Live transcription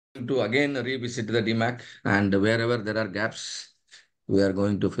to again revisit the DMAC, and wherever there are gaps, we are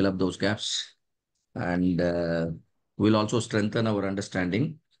going to fill up those gaps. And we'll also strengthen our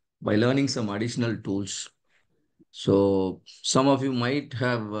understanding by learning some additional tools. So some of you might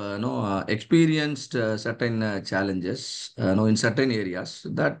have experienced certain challenges in certain areas.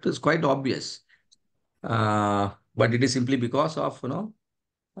 That is quite obvious. But it is simply because of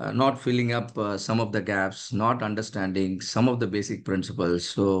not filling up some of the gaps, not understanding some of the basic principles.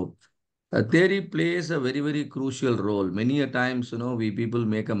 So theory plays a very, very crucial role. Many a times, we people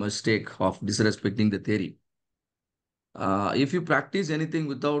make a mistake of disrespecting the theory. If you practice anything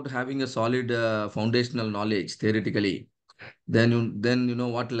without having a solid foundational knowledge theoretically, then you know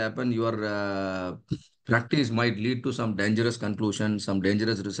what will happen. Your practice might lead to some dangerous conclusions, some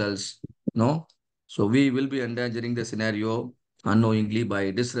dangerous results. No, so we will be endangering the scenario unknowingly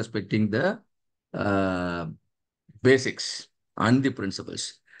by disrespecting the uh, basics and the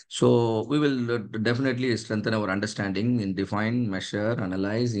principles. So we will definitely strengthen our understanding in define, measure,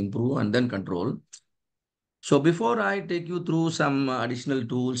 analyze, improve, and then control. So before I take you through some additional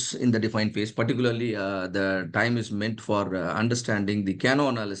tools in the define phase, particularly the time is meant for understanding the Kano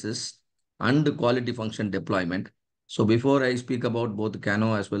analysis and the quality function deployment. So before I speak about both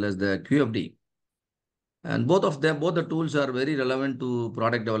Kano as well as the QFD, and both of them, both the tools are very relevant to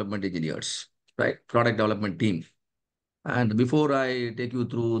product development engineers, right? Product development team. And before I take you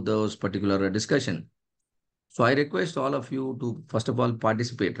through those particular discussion, so I request all of you to first of all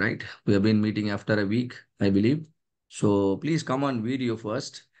participate, right? We have been meeting after a week, I believe. So please come on video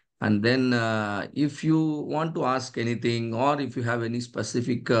first. And then if you want to ask anything or if you have any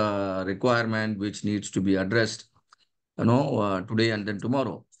specific requirement which needs to be addressed, today and then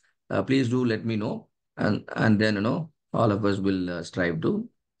tomorrow, please do let me know. And then, all of us will strive to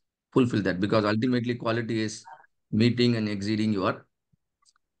fulfill that because ultimately quality is meeting and exceeding your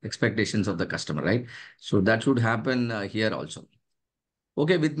expectations of the customer, right? So that should happen here also.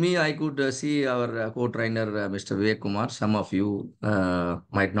 Okay, with me, I could see our co-trainer, Mr. Vivek Kumar. Some of you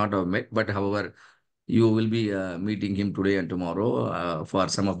might not have met, but however, you will be meeting him today and tomorrow for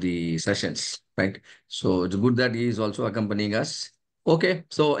some of the sessions, right? So it's good that he is also accompanying us. Okay,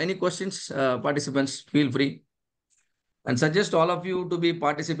 so any questions, participants, feel free and suggest all of you to be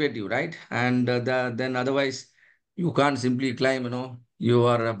participative, right? And then otherwise, you can't simply claim, you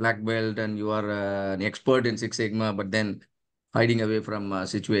are a black belt and you are an expert in Six Sigma, but then hiding away from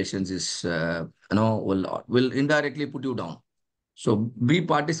situations is, will indirectly put you down. So be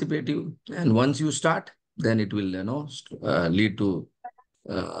participative, and once you start, then it will, lead to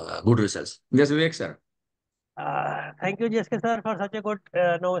good results. Yes, Vivek, sir. Thank you, JSK sir, for such a good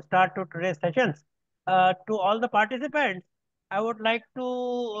no start to today's sessions. To all the participants, I would like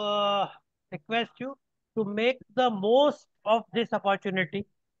to request you to make the most of this opportunity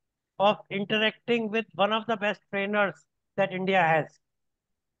of interacting with one of the best trainers that India has.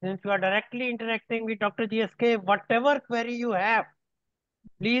 Since you are directly interacting with Dr. GSK, whatever query you have,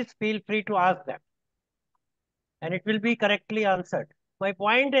 please feel free to ask them and it will be correctly answered. My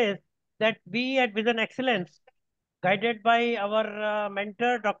point is that we at Vision Excellence, guided by our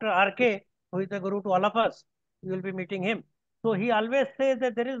mentor, Dr. RK, who is the guru to all of us, you will be meeting him. So he always says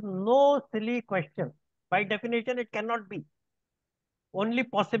that there is no silly question. By definition, it cannot be. Only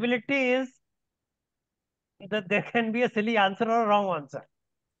possibility is that there can be a silly answer or a wrong answer.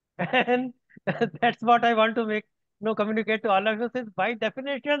 And that's what I want to communicate to all of you. Since by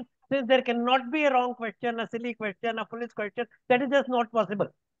definition, since there cannot be a wrong question, a silly question, a foolish question, that is just not possible.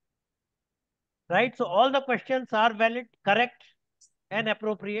 Right? So all the questions are valid, correct, and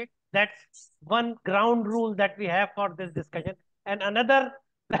appropriate. That's one ground rule that we have for this discussion. And another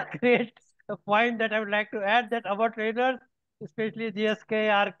great point that I would like to add that our trainers, especially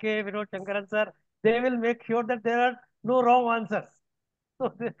GSK, RK, Vinod Shankaran sir, they will make sure that there are no wrong answers.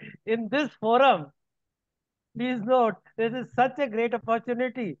 So in this forum, please note, this is such a great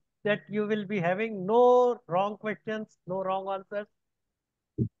opportunity that you will be having no wrong questions, no wrong answers.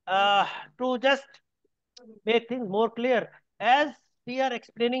 To just make things more clear, as we are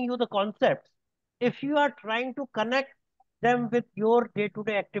explaining you the concepts, if you are trying to connect them with your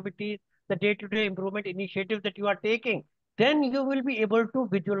day-to-day activities, the day-to-day improvement initiatives that you are taking, then you will be able to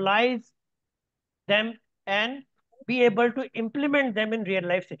visualize them and be able to implement them in real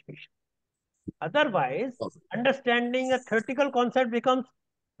life situations. Otherwise, understanding a theoretical concept becomes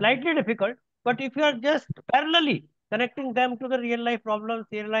slightly difficult. But if you are just parallelly connecting them to the real life problems,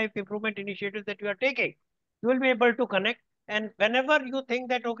 real life improvement initiatives that you are taking, you will be able to connect. And whenever you think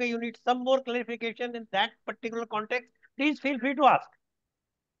that, okay, you need some more clarification in that particular context, please feel free to ask.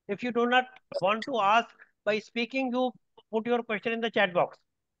 If you do not want to ask by speaking, you put your question in the chat box.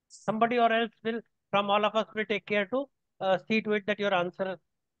 somebody or else will, from all of us, will take care to see to it that your answer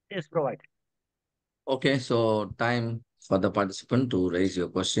is provided. Okay, so time for the participant to raise your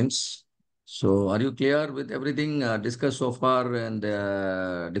questions. So are you clear with everything discussed so far and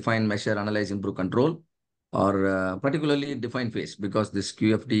define, measure, analyze, improve, control, or particularly define phase, because this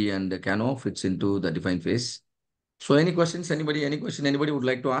QFD and the Kano fits into the define phase. So any questions, anybody, any question anybody would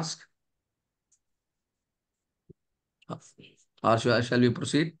like to ask? Or shall we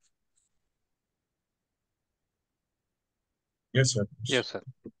proceed? Yes, sir. Yes, sir.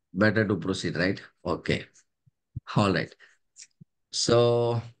 Better to proceed, right? Okay. All right.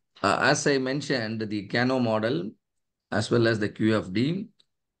 So as I mentioned, the Kano model as well as the QFD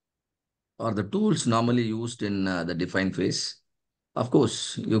are the tools normally used in the define phase. Of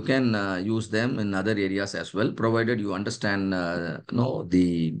course, you can use them in other areas as well, provided you understand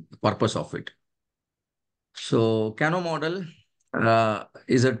the purpose of it. So Kano model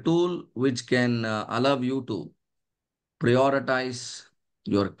is a tool which can allow you to prioritize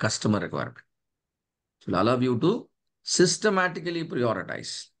your customer requirement. It will allow you to systematically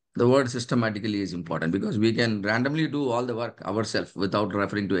prioritize. The word systematically is important because we can randomly do all the work ourselves without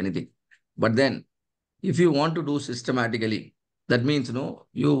referring to anything. But then if you want to do systematically, that means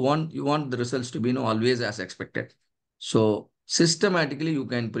you want the results to be always as expected. So systematically you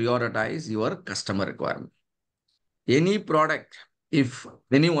can prioritize your customer requirement. Any product, if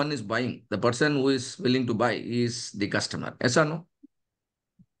anyone is buying, the person who is willing to buy is the customer. Yes or no?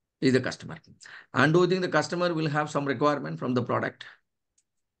 Is the customer. And do you think the customer will have some requirement from the product?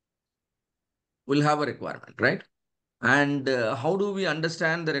 Will have a requirement, right? And how do we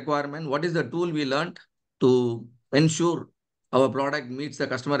understand the requirement? What is the tool we learned to ensure our product meets the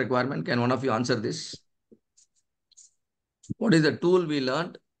customer requirement? Can one of you answer this? What is the tool we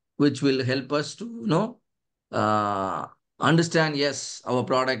learned which will help us to uh, understand, yes, our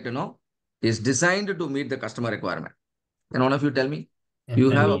product is designed to meet the customer requirement? Can one of you tell me?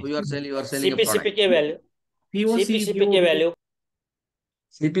 You are selling a product. CPCPK value. CPCPK value.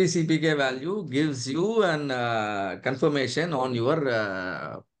 CPCPK value gives you an confirmation on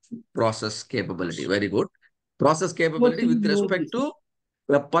your process capability. Very good. Process capability with respect to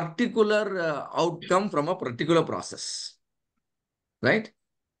a particular outcome from a particular process, right?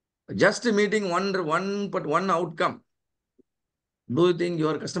 Just meeting one outcome. Do you think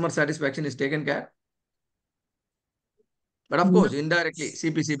your customer satisfaction is taken care? But of course, indirectly,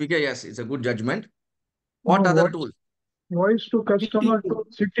 CPCPK, yes, it's a good judgment. What other tool? Voice to customer to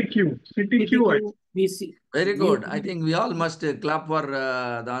CTQ. CTQ. VC. Very good. I think we all must clap for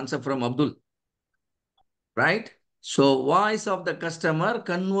the answer from Abdul, right? So voice of the customer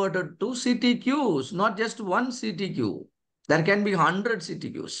converted to CTQs, not just one CTQ. There can be 100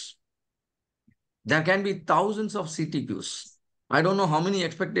 CTQs. There can be thousands of CTQs. I don't know how many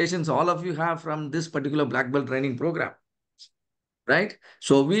expectations all of you have from this particular black belt training program, right?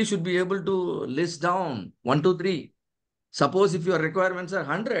 So we should be able to list down 1, 2, 3. Suppose if your requirements are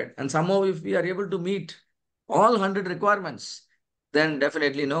 100 and somehow if we are able to meet all 100 requirements, then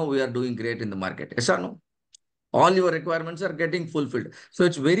definitely we are doing great in the market. Yes or no? All your requirements are getting fulfilled. So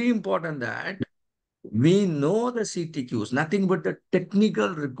it's very important that we know the CTQs, nothing but the technical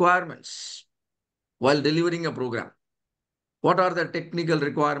requirements while delivering a program. What are the technical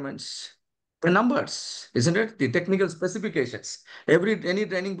requirements? The numbers, isn't it? The technical specifications. Any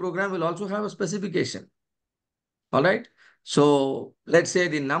training program will also have a specification. All right. So let's say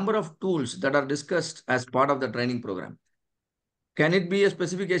the number of tools that are discussed as part of the training program. Can it be a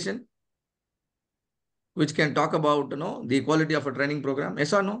specification which can talk about the quality of a training program?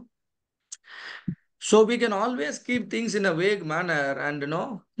 Yes or no? So we can always keep things in a vague manner and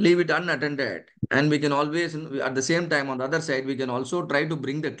leave it unattended. And we can always, at the same time, on the other side, we can also try to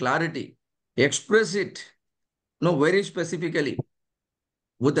bring the clarity, express it very specifically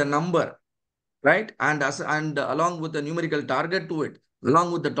with a number, right? And along with the numerical target to it,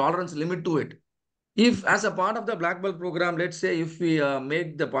 along with the tolerance limit to it. If as a part of the black belt program, let's say if we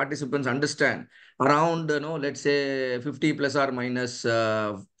make the participants understand around, let's say 50 plus or minus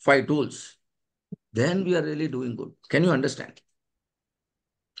 5 tools, then we are really doing good. Can you understand?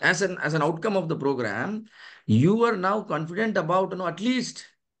 As an outcome of the program, you are now confident about at least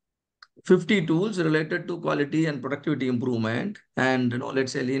 50 tools related to quality and productivity improvement and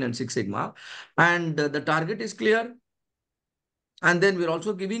let's say Lean and Six Sigma. And the target is clear. And then we're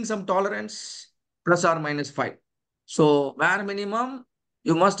also giving some tolerance plus or minus 5. So bare minimum,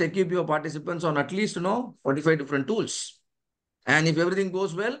 you must equip your participants on at least 45 different tools. And if everything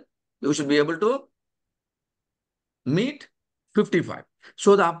goes well, you should be able to meet 55.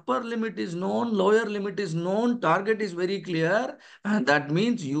 So the upper limit is known, lower limit is known, target is very clear, and that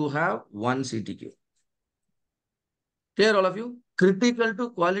means you have one CTQ. Clear, all of you? Critical to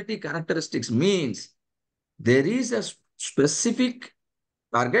quality characteristics means there is a specific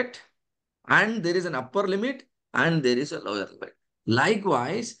target and there is an upper limit and there is a lower limit.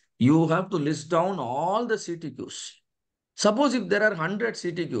 Likewise, you have to list down all the CTQs. Suppose if there are 100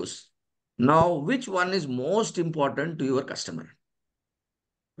 CTQs, now which one is most important to your customer?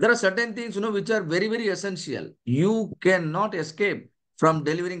 There are certain things, which are very, very essential. You cannot escape from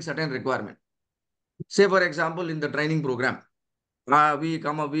delivering certain requirement. Say, for example, in the training program, we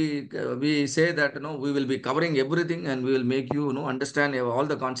say that, we will be covering everything and we will make you, understand all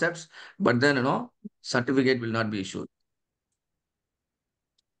the concepts, but then, certificate will not be issued.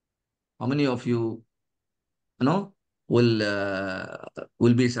 How many of you, will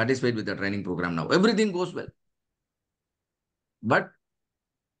be satisfied with the training program now? Everything goes well, but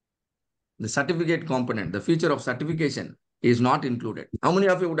the certificate component, the feature of certification is not included. How many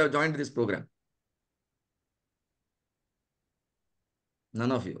of you would have joined this program?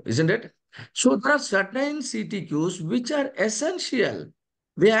 None of you, isn't it? So there are certain CTQs which are essential.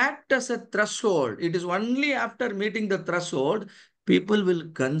 They act as a threshold. It is only after meeting the threshold, people will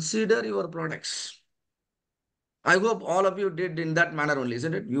consider your products. I hope all of you did in that manner only,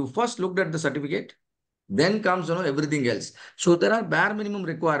 isn't it? You first looked at the certificate, then comes, everything else. So there are bare minimum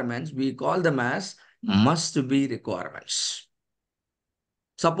requirements. We call them as must be requirements.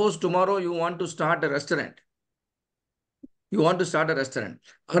 Suppose tomorrow you want to start a restaurant. You want to start a restaurant.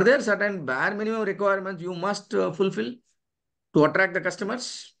 Are there certain bare minimum requirements you must fulfill to attract the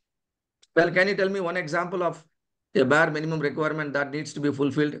customers? Well, can you tell me one example of a bare minimum requirement that needs to be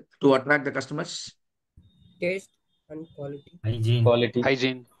fulfilled to attract the customers? Taste and quality.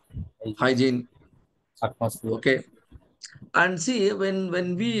 Hygiene. Hygiene. Atmosphere. Okay. And see,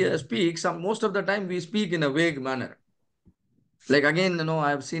 when we speak, most of the time we speak in a vague manner. Like again,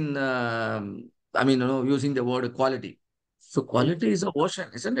 I have seen, using the word quality. So quality is a ocean,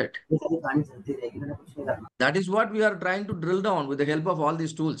 isn't it? That is what we are trying to drill down with the help of all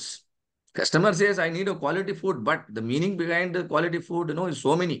these tools. Customer says, I need a quality food, but the meaning behind the quality food, is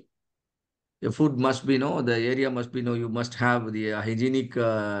so many. The food must be, the area must be, you must have the hygienic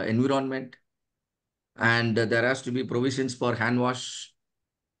environment, and there has to be provisions for hand wash.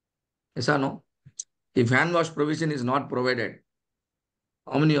 Yes or no? If hand wash provision is not provided,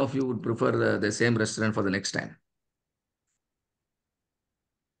 how many of you would prefer the same restaurant for the next time?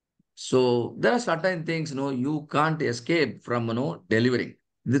 So there are certain things, you can't escape from, delivering.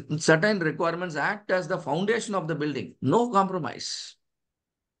 Certain requirements act as the foundation of the building. No compromise.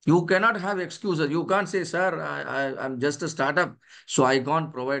 You cannot have excuses. You can't say, sir, I'm just a startup, so I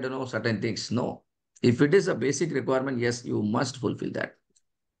can't provide, certain things. No. If it is a basic requirement, yes, you must fulfill that.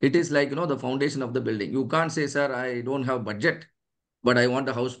 It is like, the foundation of the building. You can't say, sir, I don't have budget, but I want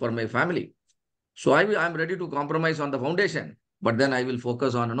a house for my family. So I'm ready to compromise on the foundation, but then I will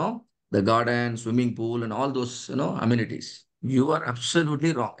focus on, the garden, swimming pool, and all those, amenities. You are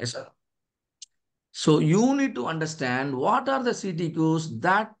absolutely wrong. Yes, sir. So you need to understand what are the CTQs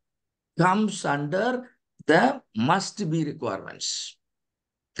that comes under the must be requirements,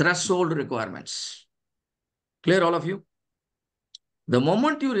 threshold requirements. Clear, all of you? The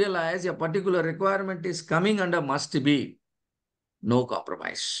moment you realize a particular requirement is coming under must be, no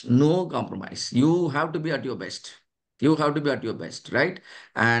compromise, no compromise. You have to be at your best. You have to be at your best, right?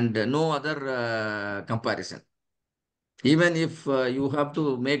 And no other comparison. Even if you have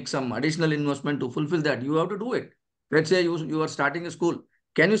to make some additional investment to fulfill that, you have to do it. Let's say you are starting a school.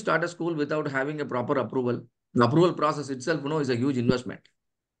 Can you start a school without having a proper approval? The approval process itself, is a huge investment.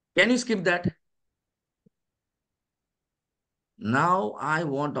 Can you skip that? Now, I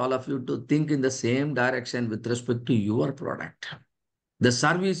want all of you to think in the same direction with respect to your product, the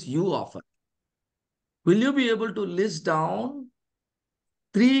service you offer. Will you be able to list down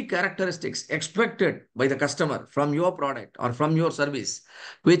 3 characteristics expected by the customer from your product or from your service,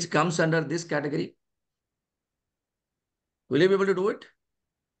 which comes under this category? Will you be able to do it?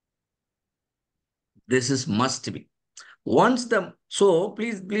 This is must be. So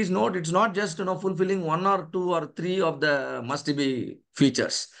please note, it's not just, fulfilling 1 or 2 or 3 of the must be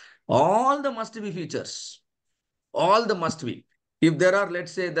features. All the must be features, all the must be. If there are,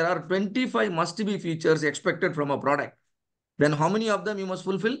 let's say, there are 25 must be features expected from a product, then how many of them you must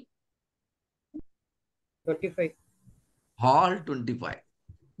fulfill? 25. All 25.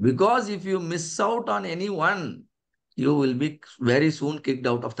 Because if you miss out on any one, you will be very soon kicked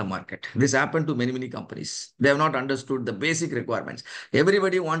out of the market. This happened to many companies. They have not understood the basic requirements.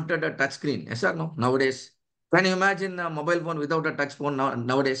 Everybody wanted a touch screen. Yes or no? Nowadays, Can you imagine a mobile phone without a touch phone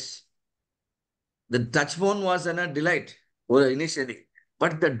nowadays? The touch phone was a delight initially,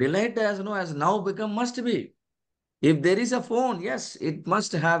 but the delight has now become must be. If there is a phone, yes, it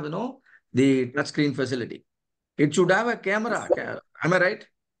must have the touch screen facility. It should have a camera. Am I right?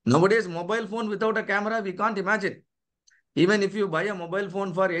 Nowadays, mobile phone without a camera, we can't imagine. Even if you buy a mobile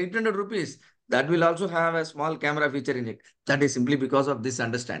phone for 800 rupees, that will also have a small camera feature in it. That is simply because of this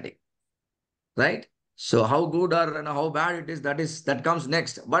understanding, right? So how good or how bad it is, that comes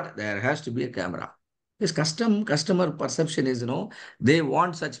next. But there has to be a camera. This customer perception is, they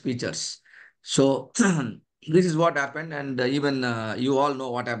want such features. So this is what happened, and even you all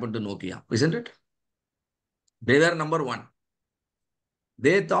know what happened to Nokia, isn't it? They were number one.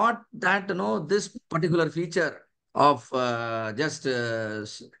 They thought that this particular feature of just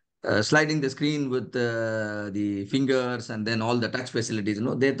sliding the screen with the fingers and then all the touch facilities,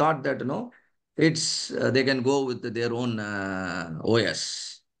 they thought that it's they can go with their own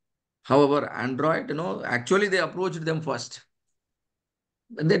OS. However, Android, actually they approached them first.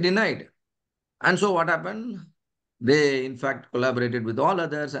 They denied. And so what happened? They in fact collaborated with all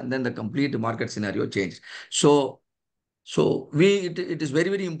others, and then the complete market scenario changed. So it is very,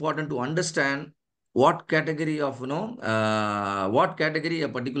 very important to understand what category of what category a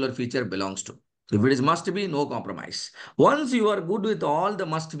particular feature belongs to. If it is must be, no compromise. Once you are good with all the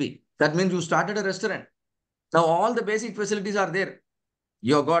must be, that means you started a restaurant. Now all the basic facilities are there.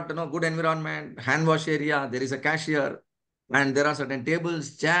 You have got good environment, hand wash area, there is a cashier, and there are certain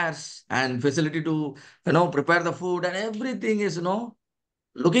tables, chairs, and facility to prepare the food, and everything is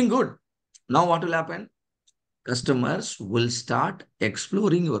looking good. Now what will happen? Customers will start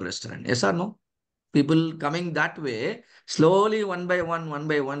exploring your restaurant. Yes or no? People coming that way, slowly, one by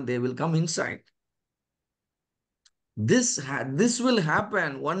one, they will come inside. This will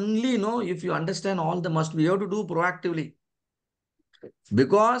happen only, if you understand all the must be. You have to do proactively.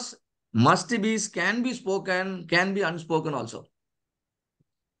 Because must-be's can be spoken, can be unspoken also.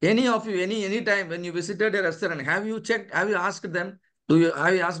 Any of you, any time when you visited a restaurant, have you checked, have you asked them, have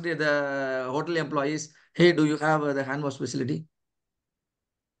you asked the hotel employees, hey, do you have the hand wash facility?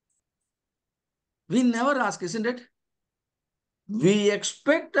 We never ask, isn't it? We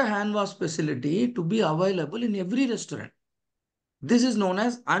expect a hand wash facility to be available in every restaurant. This is known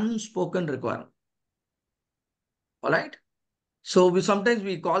as unspoken requirement. All right. So sometimes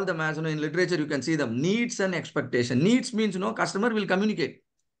we call them as, in literature, you can see them needs and expectation. Needs means, customer will communicate.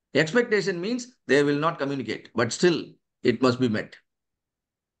 Expectation means they will not communicate, but still it must be met.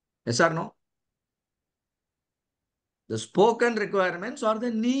 Yes or no? The spoken requirements are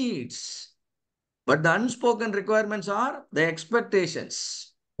the needs, but the unspoken requirements are the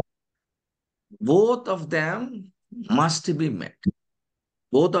expectations. Both of them must be met.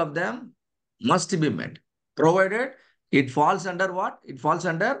 Both of them must be met, provided it falls under what? It falls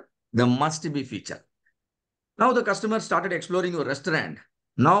under the must be feature. Now the customer started exploring your restaurant.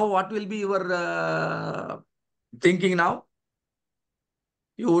 Now what will be your thinking now?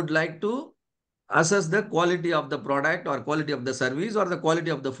 You would like to assess the quality of the product or quality of the service or the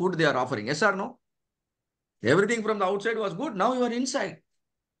quality of the food they are offering. Yes or no? Everything from the outside was good. Now you are inside.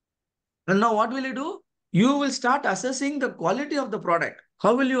 And now what will you do? You will start assessing the quality of the product.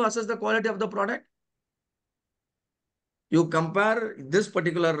 How will you assess the quality of the product? You compare this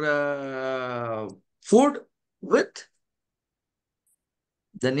particular food with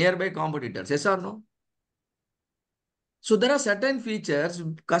the nearby competitors. Yes or no? So there are certain features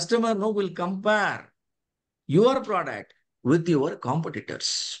customer will compare your product with your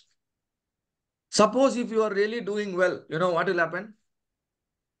competitors. Suppose if you are really doing well, what will happen?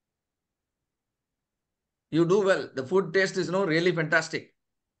 You do well. The food taste is really fantastic.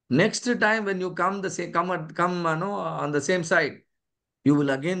 Next time when you come on the same side, you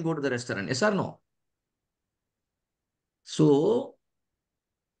will again go to the restaurant. Yes or no? So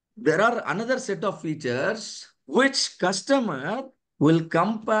there are another set of features which customer will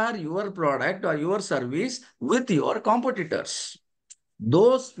compare your product or your service with your competitors.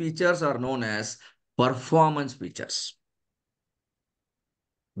 Those features are known as performance features.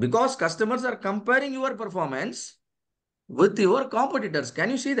 Because customers are comparing your performance with your competitors.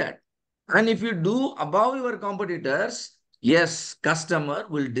 Can you see that? And if you do above your competitors, yes, customer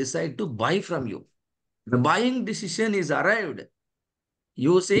will decide to buy from you. The buying decision is arrived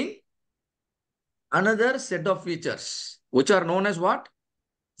using another set of features, which are known as what?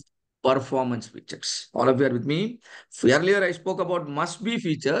 Performance features. All of you are with me? Earlier, I spoke about must-be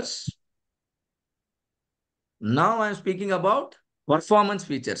features. Now, I am speaking about performance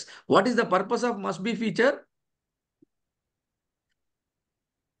features. What is the purpose of must-be feature?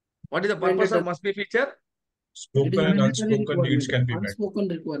 What is the purpose of must-be feature? It is Spoken and mandatory unspoken needs requirement. can be met. Unspoken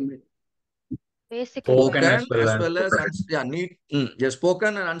requirement. Basic Spoken requirement. as Spoken well as as well as yeah, need yeah,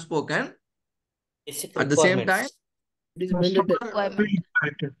 spoken and unspoken Basic at the same time. requirements. It is mandatory. Requirement.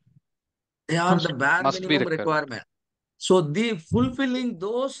 They are the bare Must be minimum requirement. requirement. So the fulfilling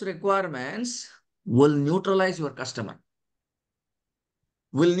those requirements will neutralize your customer.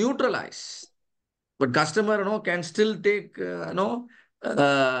 Will neutralize, but customer can still take uh,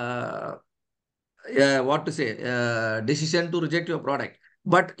 what to say decision to reject your product.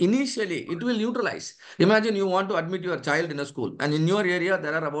 But initially, it will neutralize. Imagine you want to admit your child in a school, and in your area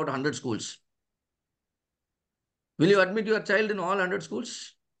there are about 100 schools. Will you admit your child in all 100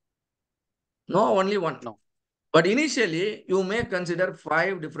 schools? No, only one. No. But initially, you may consider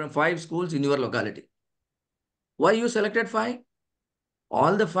five schools in your locality. Why you selected five?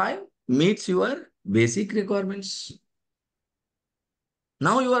 All the five meets your basic requirements.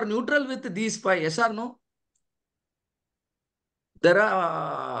 Now you are neutral with these five, yes or no? There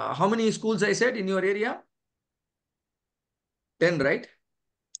are how many schools I said in your area? 10, right?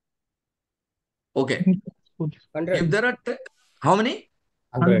 Okay. If 100. there are how many?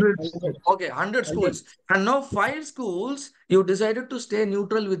 100. 100. Okay, 100 schools. And now 5 schools, you decided to stay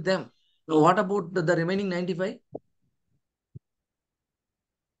neutral with them. So what about the remaining 95?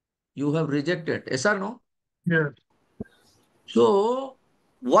 You have rejected, yes or no? Yes. So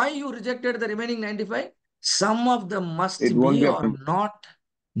why you rejected the remaining 95? Some of them must It won't be be or applicable. not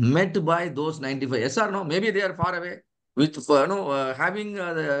met by those 95. Yes or no? Maybe they are far away. With having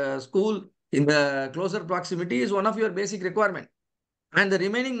the school in the closer proximity is one of your basic requirement. And the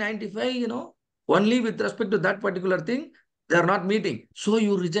remaining 95, only with respect to that particular thing, they are not meeting. So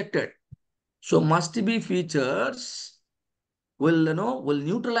you rejected. So must be features will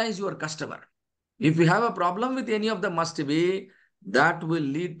neutralize your customer. If you have a problem with any of the must be, that will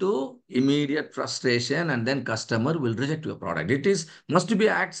lead to immediate frustration and then customer will reject your product. It is must be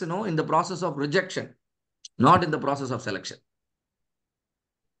acts, in the process of rejection, not in the process of selection.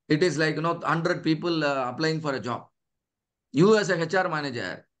 It is like, 100 people applying for a job. You as a HR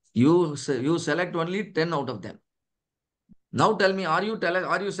manager, you select only 10 out of them. Now tell me, are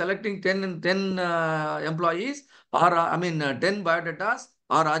you selecting 10 employees or 10 biodatas,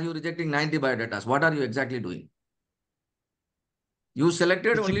 or are you rejecting 90 biodatas? What are you exactly doing? You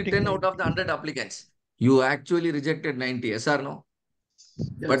selected only 10 out of the 100 applicants. You actually rejected 90, yes or no?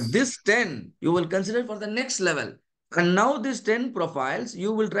 But this 10, you will consider for the next level. And now these 10 profiles,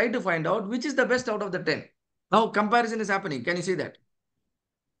 you will try to find out which is the best out of the 10. Now comparison is happening. Can you see that?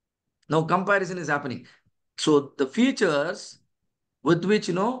 Now comparison is happening. So the features with which,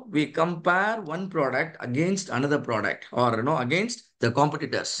 we compare one product against another product or, against the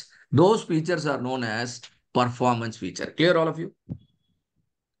competitors. Those features are known as performance feature. Clear all of you?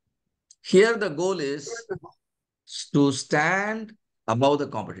 Here the goal is to stand above the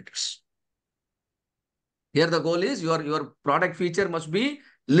competitors. Here the goal is your product feature must be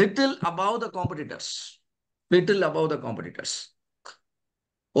little above the competitors. Little above the competitors.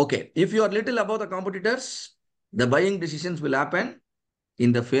 Okay, if you are little above the competitors, the buying decisions will happen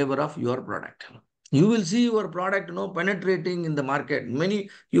in the favor of your product. You will see your product penetrating in the market.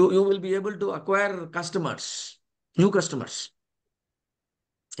 You will be able to acquire customers, new customers.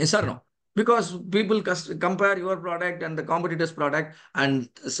 Yes or no? Because people compare your product and the competitor's product and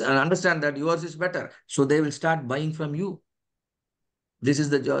understand that yours is better. So they will start buying from you. This is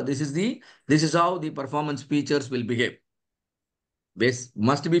the job. This is how the performance features will behave.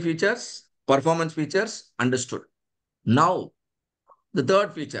 Must be features, performance features, understood. Now, the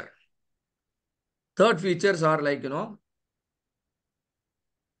third feature. Third features are like,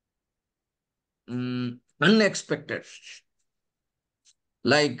 unexpected.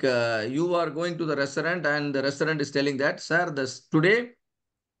 Like you are going to the restaurant and the restaurant is telling that, sir, today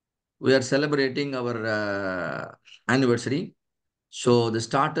we are celebrating our anniversary. So the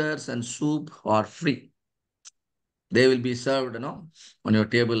starters and soup are free. They will be served, on your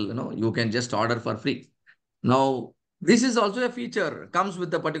table, you can just order for free. Now, this is also a feature, comes with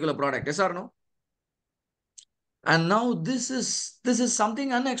the particular product, yes or no? And now this is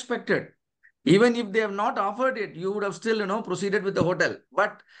something unexpected. Even if they have not offered it, you would have still, proceeded with the hotel.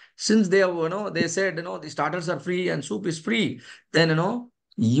 But since they have, they said, the starters are free and soup is free, then,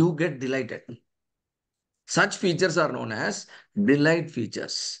 you get delighted. Such features are known as delight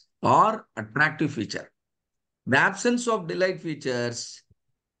features or attractive feature. The absence of delight features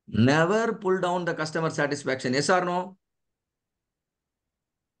never pull down the customer satisfaction, yes or no?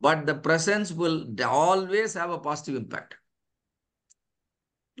 But the presence will always have a positive impact.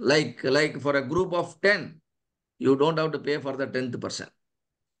 Like for a group of 10, you don't have to pay for the 10th person.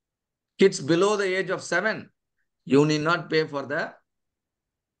 Kids below the age of 7, You need not pay for the,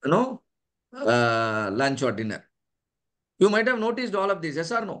 lunch or dinner. You might have noticed all of this,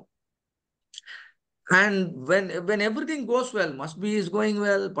 yes or no? And when everything goes well, must be is going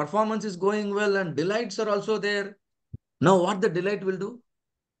well, performance is going well, and delights are also there. Now, what the delight will do?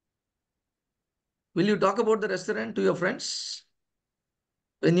 Will you talk about the restaurant to your friends?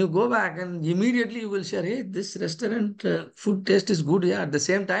 When you go back and immediately you will share, hey, this restaurant food taste is good. Yeah, at the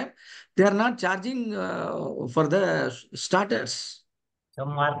same time, they are not charging for the starters. So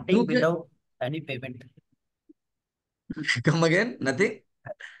marketing You get, without any payment. come again, nothing.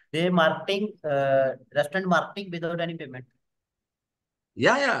 They marketing restaurant marketing without any payment.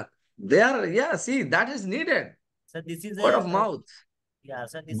 Yeah, yeah. They are, yeah, see, that is needed. So this is Word a of mouth. yeah.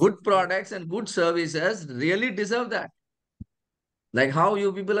 So this Good is products and good services really deserve that. Like how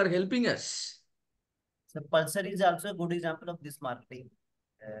you people are helping us. so Pulsar is also a good example of this marketing.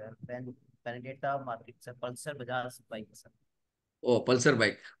 When data market, so Pulsar Bajaj bike. Oh, Pulsar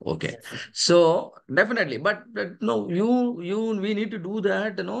bike. Okay. Yes. So definitely, but no, we need to do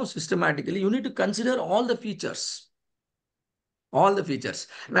that, systematically. You need to consider all the features. All the features.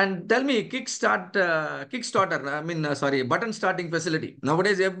 And tell me, Kickstarter, I mean, sorry, button starting facility.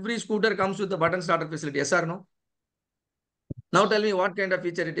 Nowadays, every scooter comes with the button starter facility. Yes or no? Now tell me what kind of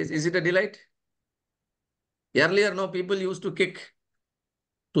feature it is. Is it a delight? Earlier, no, people used to kick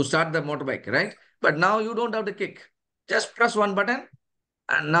to start the motorbike, right? But now you don't have to kick. Just press one button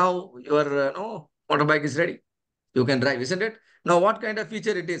and now your motorbike is ready. You can drive, isn't it? Now, what kind of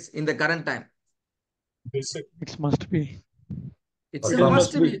feature it is in the current time? Basic. It must be. It's a It must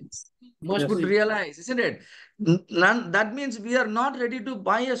must be. be. Most Yes. would realize, isn't it? That means we are not ready to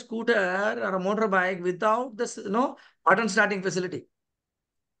buy a scooter or a motorbike without this, button starting facility.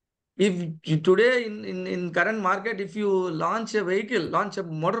 If today in current market, if you launch a vehicle, launch a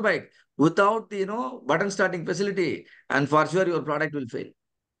motorbike without the, button starting facility, and for sure your product will fail.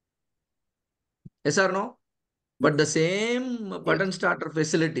 Yes or no? But the same button starter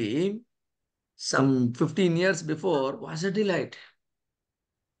facility some 15 years before was a delight.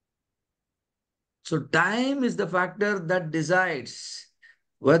 So time is the factor that decides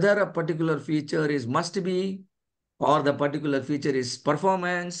whether a particular feature is must be, or the particular feature is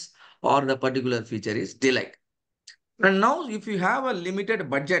performance, or the particular feature is delight. And now, if you have a limited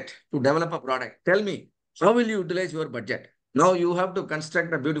budget to develop a product, tell me, how will you utilize your budget? Now you have to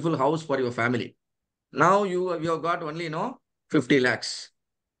construct a beautiful house for your family. Now you have got only, 50 lakhs.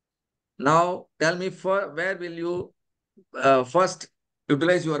 Now tell me, where will you first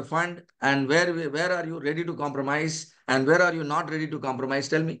utilize your fund, and where are you ready to compromise and where are you not ready to compromise?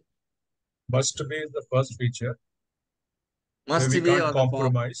 Tell me. Must be is the first feature where Must we be can't or the form?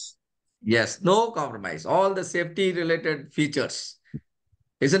 compromise. Yes, no compromise. All the safety related features,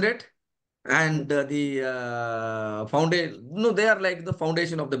 isn't it? And the foundation, no, they are like the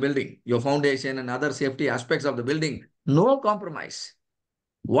foundation of the building, your foundation and other safety aspects of the building. No compromise.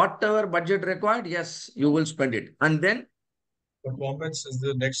 Whatever budget required, yes, you will spend it. And then Performance is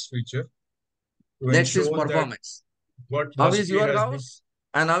the next feature to next is ensure that performance. what How must is be your has been. house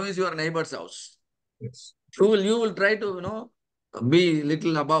and how is your neighbor's house? Yes. You will try to, be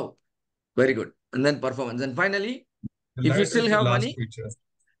little above. Very good. And then performance. And finally, The if you light still is the have last money, feature.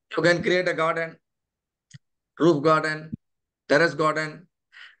 you can create a garden, roof garden, terrace garden,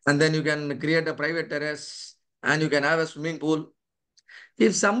 and then you can create a private terrace and you can have a swimming pool.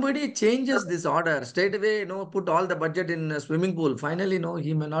 If somebody changes this order straight away, put all the budget in a swimming pool, finally, no,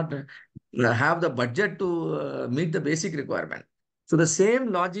 he may not have the budget to meet the basic requirement. So the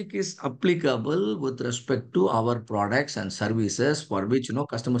same logic is applicable with respect to our products and services for which,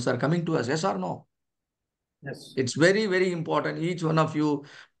 customers are coming to us. Yes or no? Yes. It's very, very important, each one of you,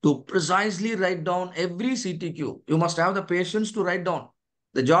 to precisely write down every CTQ. You must have the patience to write down.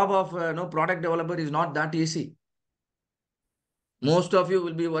 The job of product developer is not that easy. Most of you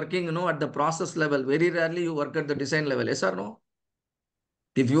will be working, at the process level. Very rarely you work at the design level. Yes or no?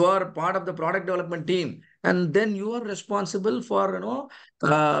 If you are part of the product development team, and then you are responsible for,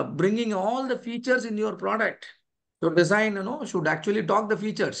 bringing all the features in your product. Your design, should actually talk the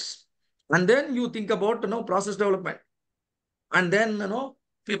features. And then you think about, process development. And then,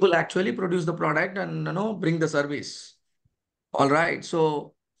 people actually produce the product and, bring the service. All right.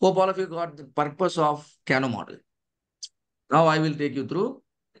 So hope all of you got the purpose of Kano model. Now I will take you through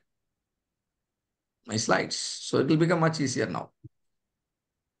my slides. So it will become much easier now.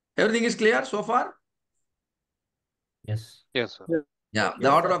 Everything is clear so far? Yes. Yes, sir. Yeah, the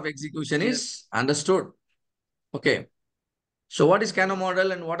Yes, order sir. of execution is understood. Okay. So what is Kano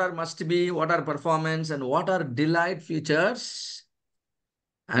model and what are must be, what are performance and what are delight features?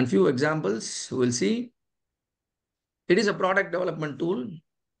 And few examples we'll see. It is a product development tool.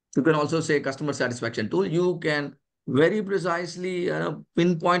 You can also say customer satisfaction tool. You can very precisely,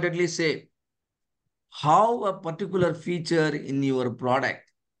 pinpointedly say how a particular feature in your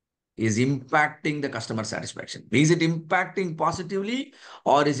product is impacting the customer satisfaction. Is it impacting positively,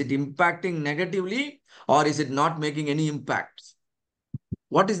 or is it impacting negatively, or is it not making any impact?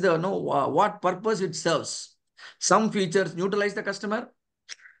 What is the what purpose it serves? Some features neutralize the customer.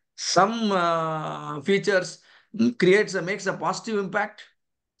 Some features makes a positive impact.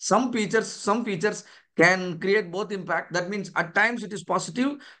 Some features can create both impact. That means at times it is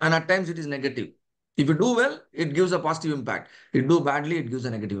positive and at times it is negative. If you do well, it gives a positive impact. If you do badly, it gives a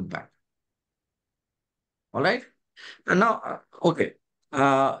negative impact. All right. And now, okay.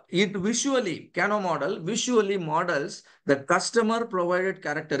 Kano model visually models the customer provided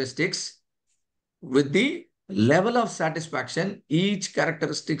characteristics with the level of satisfaction each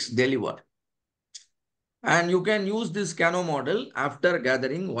characteristics deliver. And you can use this Kano model after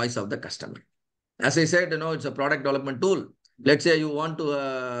gathering voice of the customer. As I said, it's a product development tool. Let's say you want to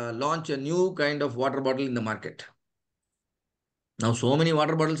launch a new kind of water bottle in the market. Now, so many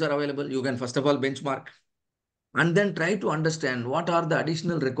water bottles are available. You can first of all benchmark and then try to understand what are the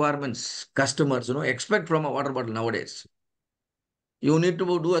additional requirements customers expect from a water bottle nowadays. You need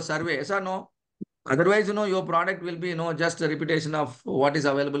to do a survey, yes or no? Otherwise, your product will be, just a repetition of what is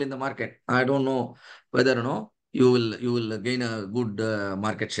available in the market. I don't know whether, you will gain a good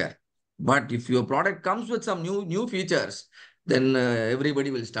market share. But if your product comes with some new features, then everybody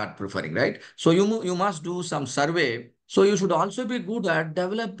will start preferring, right? So you must do some survey. So you should also be good at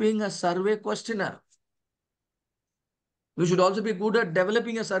developing a survey questionnaire. You should also be good at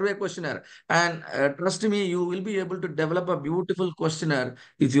developing a survey questionnaire. And trust me, you will be able to develop a beautiful questionnaire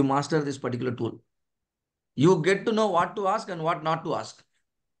if you master this particular tool. You get to know what to ask and what not to ask.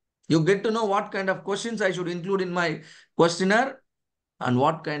 You get to know what kind of questions I should include in my questionnaire and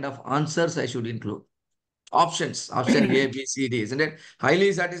what kind of answers I should include. Option A, B, C, D, isn't it?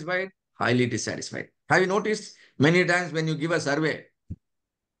 Highly satisfied, highly dissatisfied. Have you noticed many times when you give a survey,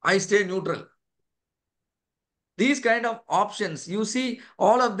 I stay neutral. These kind of options, you see,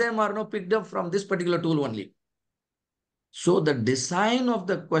 all of them are picked up from this particular tool only. So the design of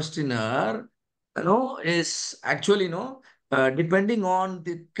the questionnaire, is actually, depending on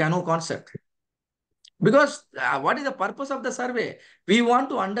the Kano concept. Because what is the purpose of the survey? We want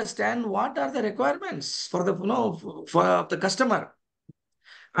to understand what are the requirements for the, for the customer.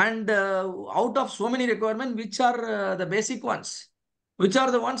 And out of so many requirements, which are the basic ones? Which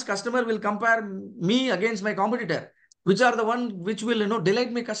are the ones customer will compare me against my competitor? Which are the ones which will,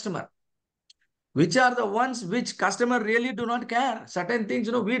 delight my customer? Which are the ones which customer really do not care? Certain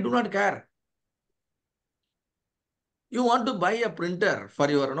things, we do not care. You want to buy a printer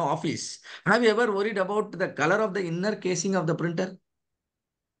for your office. Have you ever worried about the color of the inner casing of the printer?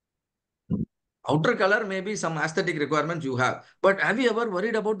 Outer color may be some aesthetic requirements you have. But have you ever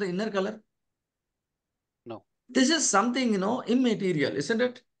worried about the inner color? No. This is something, immaterial, isn't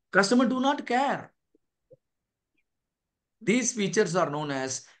it? Customer do not care. These features are known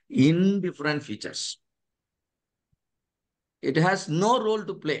as indifferent features. It has no role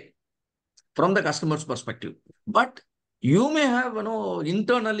to play from the customer's perspective. But you may have,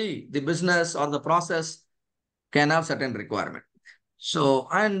 internally the business or the process can have certain requirement. So,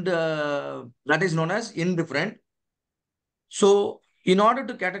 and that is known as indifferent. So, in order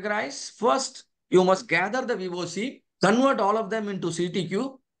to categorize, first, you must gather the VOC, convert all of them into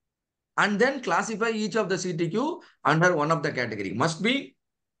CTQ, and then classify each of the CTQ under one of the category. Must be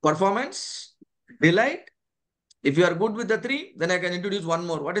performance, delight. If you are good with the three, then I can introduce one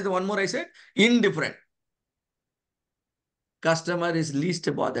more. What is the one more I said? Indifferent. Customer is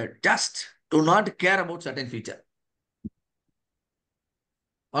least bothered. Just do not care about certain feature.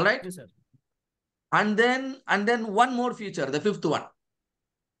 All right? Yes, sir. And then one more feature, the fifth one.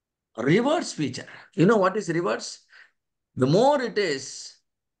 Reverse feature. You know what is reverse? The more it is,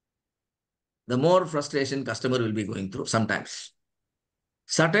 the more frustration customer will be going through sometimes.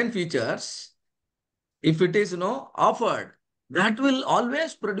 Certain features, if it is offered, that will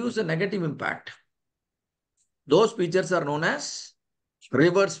always produce a negative impact. Those features are known as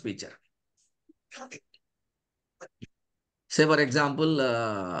reverse feature. Say, for example,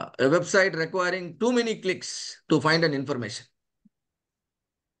 a website requiring too many clicks to find an information.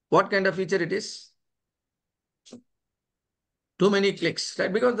 What kind of feature it is? Too many clicks,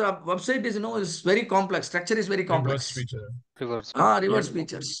 right? Because the website is very complex. Structure is very Reverse complex. feature. Reverse. Reverse Yeah.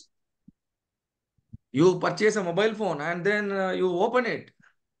 features. You purchase a mobile phone and then you open it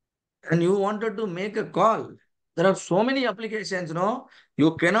and you wanted to make a call. There are so many applications,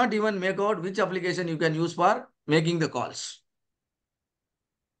 you cannot even make out which application you can use for making the calls.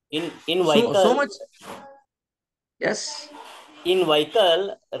 In So vehicle, much. Yes. in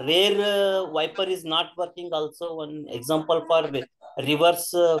vehicle, rear wiper is not working. Also, one example for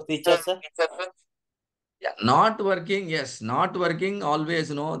reverse feature, sir. Yeah, not working. Yes, not working. Always,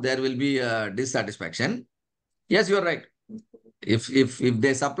 there will be dissatisfaction. Yes, you're right. If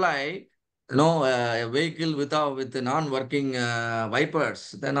they supply, a vehicle with the non-working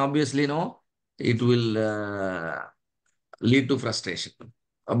wipers, then obviously, it will lead to frustration.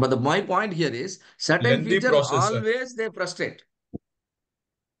 But my point here is certain Lengthy features process, sir. always they frustrate.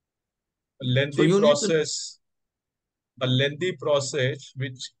 A So lengthy you need to. process, a lengthy process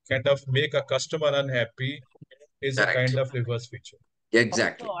which kind of make a customer unhappy is a Correct. kind of reverse feature.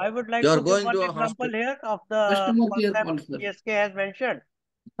 Exactly. Also, I would like You are to give going one to a example hospital. here of the Customer care concept call, sir. GSK has mentioned.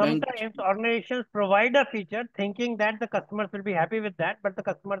 Bank. Sometimes organizations provide a feature thinking that the customers will be happy with that, but the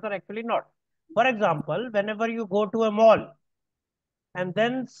customers are actually not. For example, whenever you go to a mall and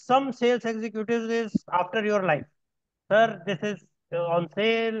then some sales executives is after your life, sir, this is on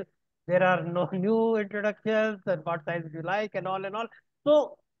sale. There are no new introductions and what size do you like and all and all.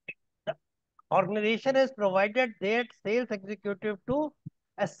 So the organization has provided their sales executive to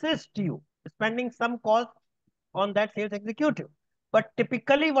assist you, spending some cost on that sales executive. But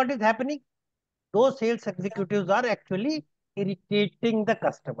typically, what is happening? Those sales executives are actually irritating the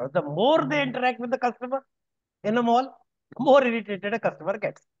customer. The more they interact with the customer in a mall, the more irritated a customer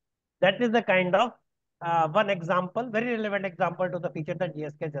gets. That is the kind of one example, very relevant example to the feature that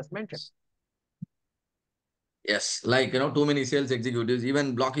GSK just mentioned. Yes, like too many sales executives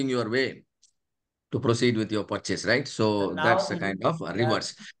even blocking your way to proceed with your purchase, right? So So that's now, a kind of a yeah,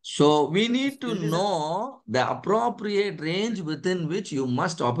 reverse. So we need to excuse me, sir. know the appropriate range within which you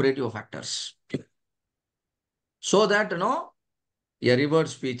must operate your factors. So that, a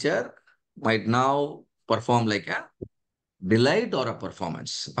reverse feature might now perform like a delight or a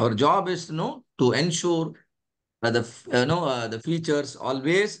performance. Our job is, to ensure the features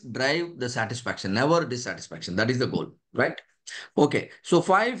always drive the satisfaction, never dissatisfaction. That is the goal, right? Okay. So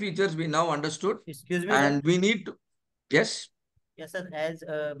 5 features we now understood, Excuse me, sir. and we need to, yes. Yes, sir. As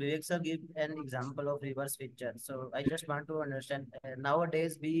Vivek sir give an example of reverse feature. So I just want to understand.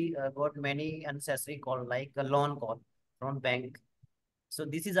 Nowadays, we got many unnecessary call like a loan call from bank. So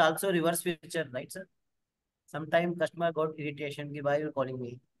this is also reverse feature, right, sir? Sometimes customer got irritation. Why you calling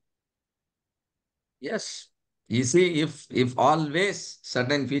me? Yes. You see, if always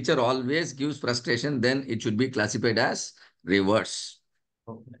certain feature always gives frustration, then it should be classified as reverse.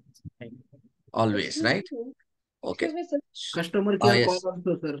 Oh, thank you. Always, right? Okay. Excuse me, sir. Customer care call Yes.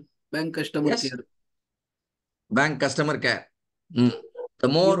 also, sir. Bank customer Yes. care. Bank customer care. Mm. The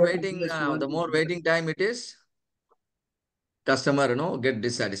You more have waiting, just one the more question, sir. waiting time it is, customer, get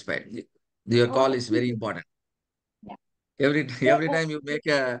dissatisfied. Your call is very important. Every time you make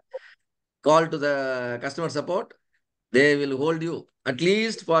a call to the customer support, they will hold you at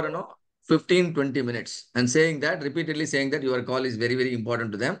least for 15-20 minutes and saying that repeatedly saying that your call is very, very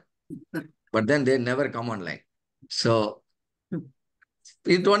important to them, but then they never come online. So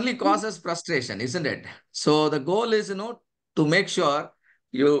it only causes frustration, isn't it? So the goal is, to make sure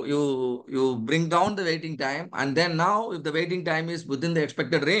you bring down the waiting time, and then now if the waiting time is within the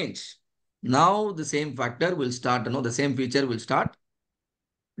expected range, now the same factor will start, the same feature will start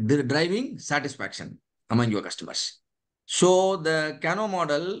driving satisfaction among your customers. So the Kano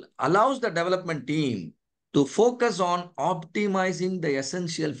model allows the development team to focus on optimizing the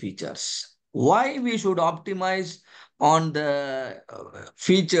essential features. Why we should optimize on the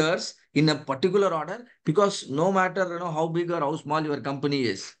features in a particular order? Because no matter how big or how small your company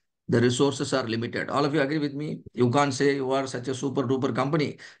is, the resources are limited. All of you agree with me? You can't say you are such a super duper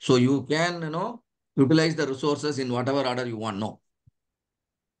company, so you can utilize the resources in whatever order you want. No,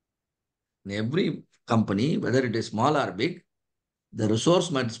 in every company, whether it is small or big, the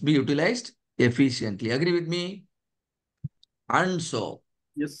resource must be utilized efficiently. Agree with me? And so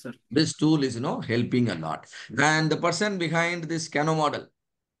Yes, sir. this tool is, helping a lot. And the person behind this Kano model,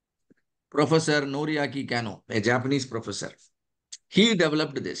 Professor Noriaki Kano, a Japanese professor, he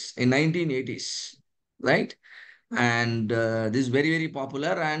developed this in 1980s, right? And this is very, very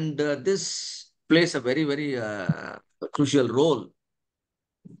popular. And this plays a very, very crucial role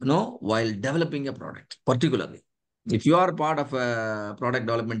while developing a product, particularly. If you are part of a product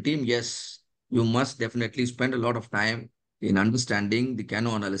development team, yes, you must definitely spend a lot of time in understanding the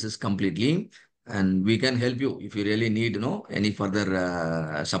Kano analysis completely. And we can help you if you really need, any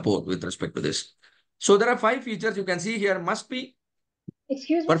further support with respect to this. So there are 5 features you can see here must be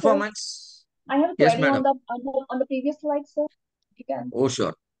Excuse me, sir. performance. I have a Yes, query madam. on the previous slide, sir. If you can. Oh,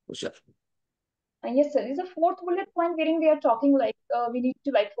 sure. Oh, sure. Yes, sir. Is a fourth bullet point wherein they are talking like we need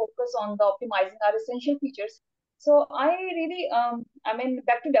to like focus on the optimizing our essential features. So I really I mean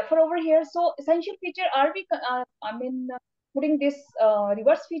back to differ over here. So essential feature are we putting this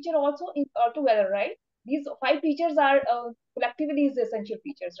reverse feature also in altogether, right? These five features are collectively is essential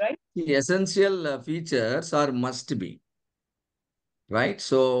features, right? The essential features are must be, right?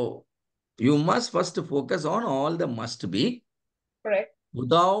 So you must first focus on all the must be Correct.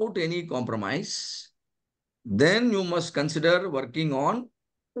 without any compromise. Then you must consider working on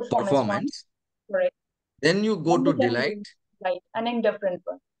Performance one. performance. Correct. Then you go Then to we can delight, do like an indifferent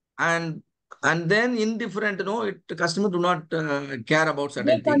one. and then indifferent, the customer do not care about They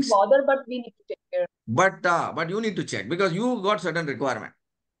certain can't things, bother, but we need to take care. but you need to check because you got certain requirement.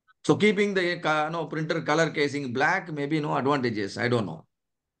 So keeping the printer color casing black, maybe no advantages. I don't know.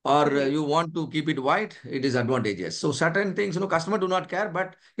 Or Agreed. you want to keep it white, it is advantageous. So certain things, customer do not care,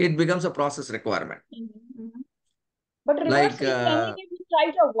 but it becomes a process requirement. But reverse Like, is any way we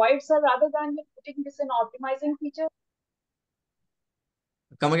try to avoid, sir, rather than putting this in optimizing feature.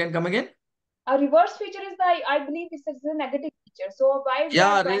 come again. A reverse feature is the, I believe this is a negative feature. So why we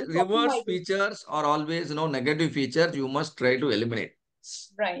are Yeah, trying to reverse optimize it? features are always, negative features you must try to eliminate.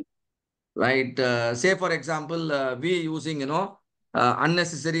 Right. Right. Say, for example, we using,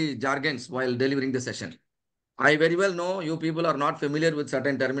 unnecessary jargons while delivering the session. I very well know you people are not familiar with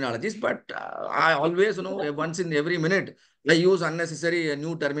certain terminologies, but I always, once in every minute, I use unnecessary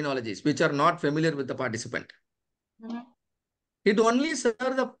new terminologies which are not familiar with the participant. It only serves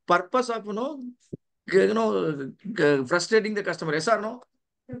the purpose of, frustrating the customer. Yes or no?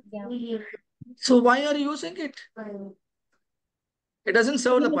 Yeah. So why are you using it? It doesn't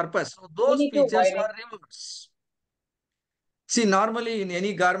serve the purpose. So We those need to features avoid it. are removed. See, normally in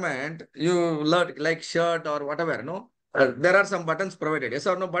any garment, you learn like shirt or whatever, there are some buttons provided. Yes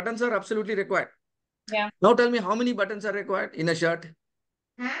or no? Buttons are absolutely required. Yeah. Now tell me how many buttons are required in a shirt?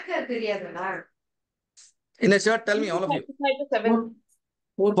 In a shirt, tell me all of you. 5 to 7.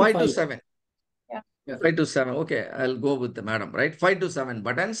 5 to 7. Yeah. 5 to 7. Okay, I'll go with the madam, right? 5 to 7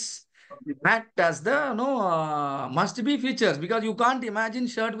 buttons act as the must be features because you can't imagine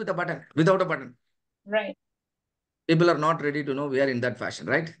shirt with a button without a button. Right. People are not ready to know we are in that fashion,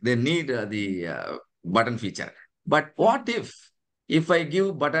 right? They need the button feature. But what if I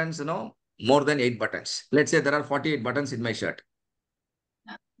give buttons, more than 8 buttons? Let's say there are 48 buttons in my shirt.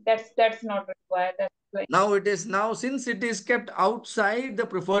 That's not required. That's right. Now since it is kept outside the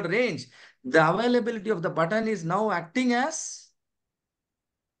preferred range, the availability of the button is now acting as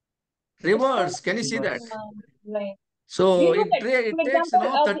reverse. Can you see that? Right. So We do it, get, it for takes,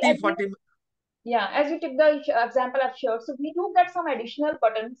 example, 30, 40. yeah, as you took the example of shirts, so we do get some additional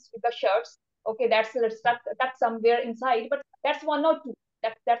buttons with the shirts. Okay, that's stuck somewhere inside, but that's one or two.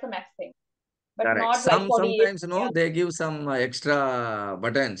 That's a max thing, but Correct. not like 48. Sometimes, Yeah, they give some extra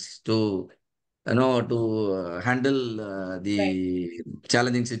buttons to handle right. the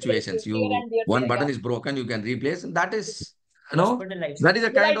challenging situations. Here You and there, one there. Yeah, button is broken, you can replace. And that is, Just for delight. that is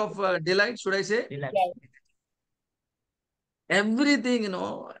a kind delight. of delight, should I say? Delight. Yeah, Everything,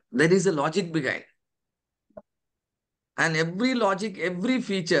 there is a logic behind. And every logic, every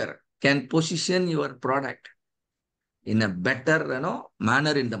feature can position your product in a better,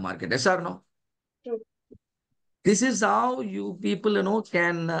 manner in the market. Yes or no? true. This is how you people,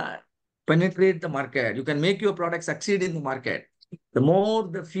 can penetrate the market. You can make your product succeed in the market. The more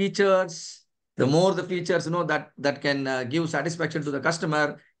the features, that can give satisfaction to the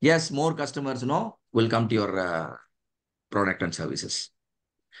customer. Yes, more customers, will come to your product and services.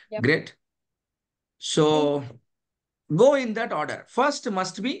 Yep. Great. So go in that order. First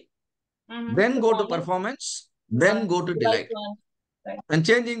must be, then go to performance, then go to delight. Right. And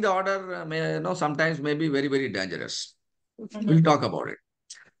changing the order sometimes may be very, very dangerous. Mm-hmm. We'll talk about it.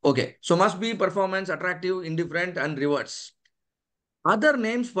 Okay, so must be, performance, attractive, indifferent, and rewards. Other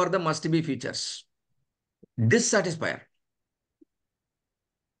names for the must be features. Dissatisfier.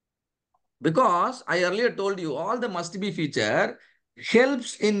 Because I earlier told you all the must be feature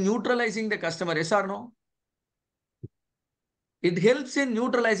helps in neutralizing the customer. Yes or no? It helps in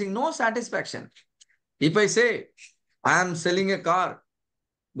neutralizing no satisfaction. If I say I am selling a car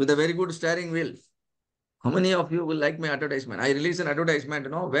with a very good steering wheel, how many of you will like my advertisement? I release an advertisement,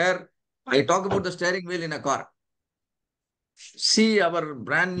 where I talk about the steering wheel in a car. See our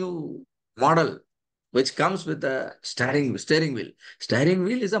brand new model, which comes with a steering wheel. Steering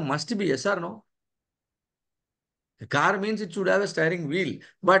wheel is a must be, yes or no? A car means it should have a steering wheel.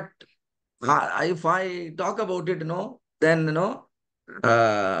 But if I talk about it, then,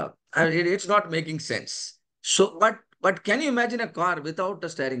 it's not making sense. So, but can you imagine a car without a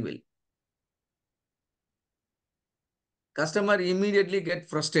steering wheel? customer immediately get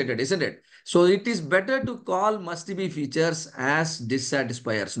frustrated, isn't it? So it is better to call must-be features as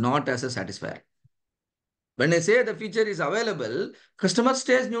dissatisfiers, not as a satisfier. When I say the feature is available, customer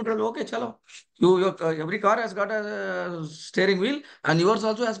stays neutral. Okay, chalo. Every car has got a steering wheel and yours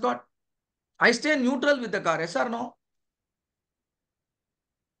also has got. I stay neutral with the car, yes or no?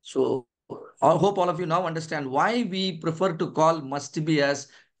 So I hope all of you now understand why we prefer to call must be as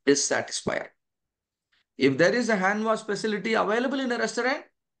dissatisfier. If there is a hand wash facility available in a restaurant,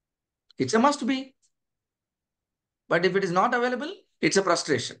 it's a must be. But if it is not available, it's a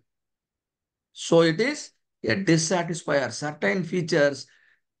frustration. So it is a dissatisfier. Certain features,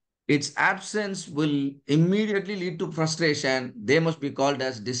 its absence will immediately lead to frustration. They must be called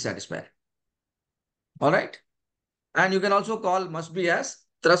as dissatisfier. All right. And you can also call must be as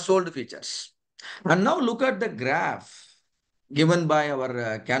threshold features. And now look at the graph given by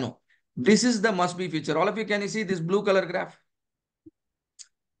our Kano. This is the must be feature. All of you, can you see this blue color graph?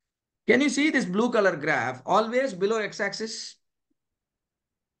 Can you see this blue color graph always below x-axis?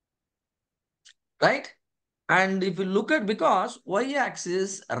 Right? And if you look at, because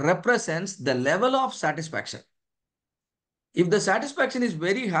y-axis represents the level of satisfaction. If the satisfaction is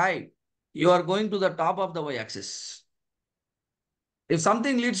very high, you are going to the top of the y-axis. If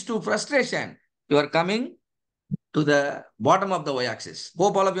something leads to frustration, you are coming to the bottom of the y-axis.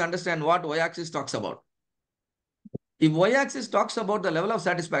 Hope all of you understand what y-axis talks about. If y-axis talks about the level of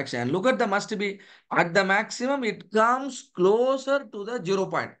satisfaction, look at the must be. At the maximum, it comes closer to the 0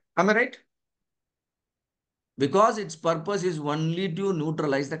 point. Am I right? Because its purpose is only to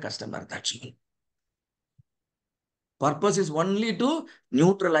neutralize the customer. That's all. Purpose is only to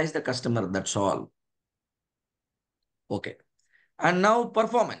neutralize the customer. That's all. Okay. And now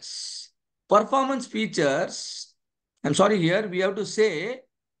performance. Performance features. I'm sorry, here we have to say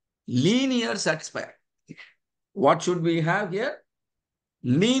linear satisfier. What should we have here?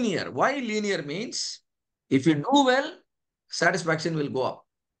 Linear. Why linear means if you do well, satisfaction will go up.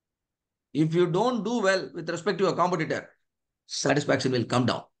 If you don't do well with respect to a competitor, satisfaction will come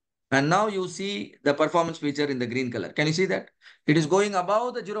down. And now you see the performance feature in the green color. Can you see that? It is going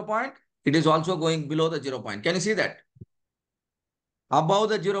above the 0 point. It is also going below the 0 point. Can you see that? Above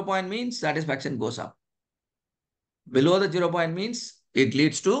the 0 point means satisfaction goes up. Below the 0 point means it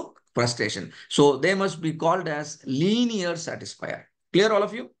leads to frustration. So they must be called as linear satisfier. Clear, all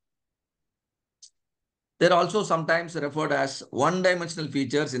of you? They're also sometimes referred as one-dimensional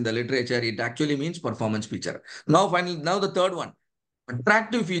features in the literature. It actually means performance feature. Now, finally, now the third one,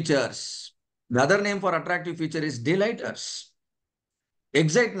 attractive features. The other name for attractive feature is delighters.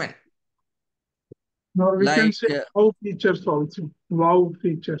 Excitement. Or we can Like, say wow features also. Wow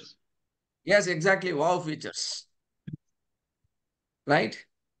features. yes, exactly. Wow features. Right?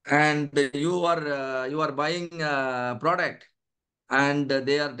 And you are buying a product and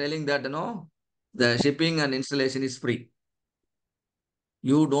they are telling that, the shipping and installation is free.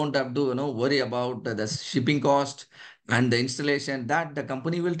 You don't have to, worry about the shipping cost and the installation, that the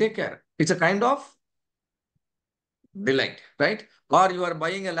company will take care. It's a kind of delight, right? Or you are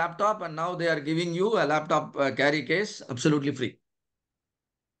buying a laptop and now they are giving you a laptop carry case absolutely free.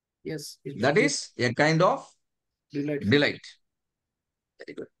 Yes. That is a kind of Delight. delight.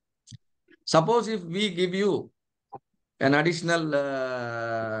 Very good. Suppose if we give you an additional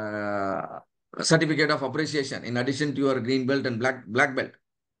certificate of appreciation in addition to your green belt and black belt,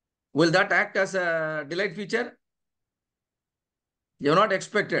 will that act as a delight feature? You're not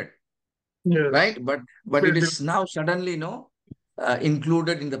expected, Yes. right? But it is now suddenly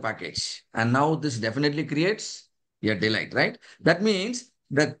included in the package, and now this definitely creates a delight, right? That means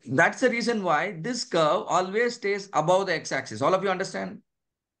that's the reason why this curve always stays above the x-axis. All of you understand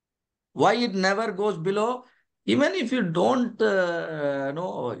why it never goes below? Even if you don't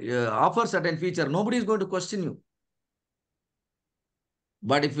offer certain feature, nobody is going to question you.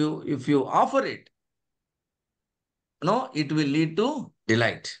 But if you offer it, it will lead to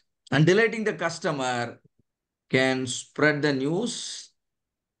delight. And delighting the customer can spread the news,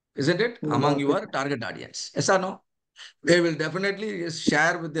 isn't it, among your target audience? Yes or no? They will definitely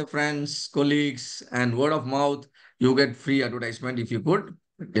share with their friends, colleagues, and word of mouth. You get free advertisement if you could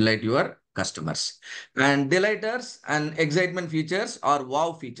delight your customers. And delighters and excitement features are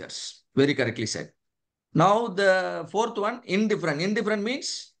wow features. Very correctly said. Now the fourth one, indifferent. Indifferent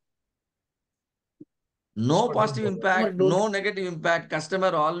means no positive impact, no negative impact.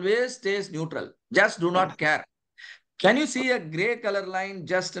 Customer always stays neutral. Just do not care. Can you see a gray color line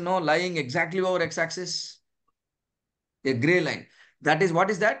just lying exactly over x-axis? A gray line. That is,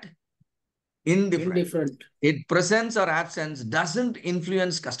 what is that? Indifferent. Indifferent. It presence or absence doesn't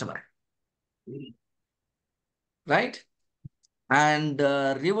influence customer. Right? and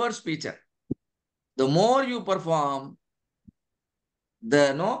reverse feature. The more you perform,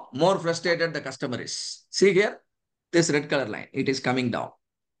 the more frustrated the customer is. See here, this red color line, it is coming down.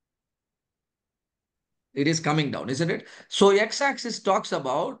 It is coming down, isn't it? So x-axis talks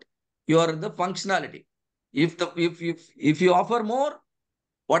about the functionality. If you offer more,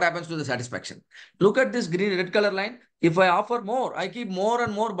 what happens to the satisfaction? Look at this green red color line. If I offer more, I keep more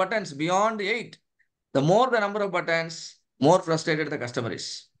and more buttons beyond 8. The more the number of buttons, more frustrated the customer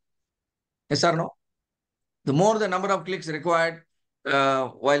is. Yes or no? The more the number of clicks required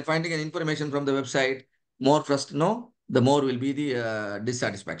while finding an information from the website, the more will be the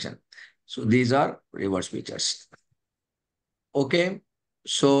dissatisfaction. So these are reverse features. Okay.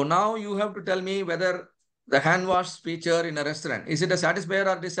 So now you have to tell me whether the hand wash feature in a restaurant, is it a satisfier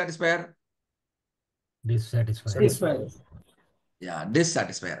or dissatisfier? Satisfied. Yeah,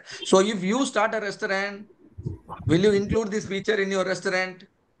 dissatisfier. So if you start a restaurant, will you include this feature in your restaurant?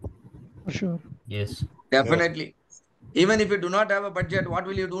 For sure. Yes. Definitely. Even if you do not have a budget, what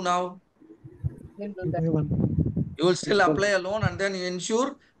will you do now? We'll do You that. buy one. You will still apply a loan and then you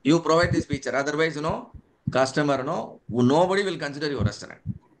ensure you provide this feature. Otherwise, customer, nobody will consider your restaurant.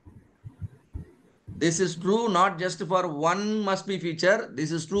 This is true not just for one must be feature.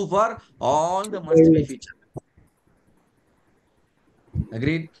 This is true for all the must be feature.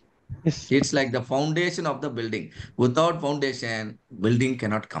 Agreed? Yes. It's like the foundation of the building. Without foundation, building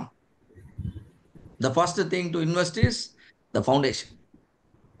cannot come. The first thing to invest is the foundation.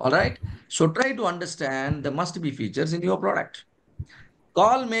 All right. So try to understand the must be features in your product.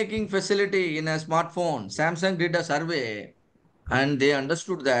 Call making facility in a smartphone. Samsung did a survey and they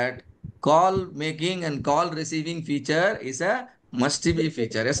understood that call making and call receiving feature is a must be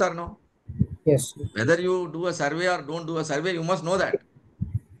feature. Yes or no? Yes. Whether you do a survey or don't do a survey, you must know that.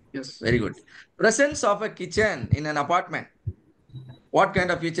 Yes. Very good. Presence of a kitchen in an apartment. What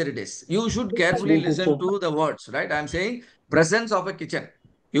kind of feature it is? You should carefully listen to the words, right? I'm saying presence of a kitchen.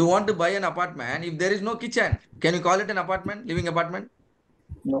 You want to buy an apartment. If there is no kitchen, can you call it an apartment, living apartment?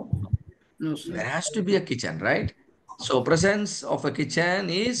 No. No, sir. There has to be a kitchen, right? So presence of a kitchen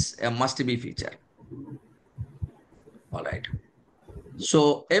is a must-be feature. All right.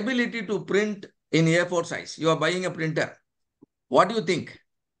 So ability to print in A4 size. You are buying a printer. What do you think?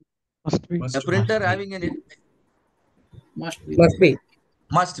 Must be. A printer having an Must be. Must be.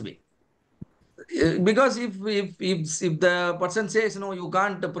 must be. Because if the person says no, you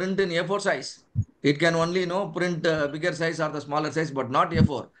can't print in A4 size, it can only print bigger size or the smaller size, but not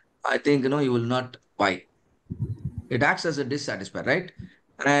A4. I think you will not buy. It acts as a dissatisfier, right?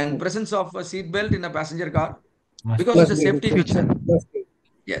 And presence of a seat belt in a passenger car because it's a Must be. safety Feature. concern. Must be.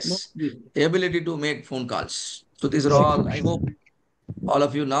 Yes, Must be. ability to make phone calls. So these are all. I Security. hope all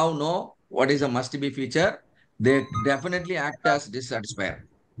of you now know what is a must-be feature. They definitely act as dissatisfier.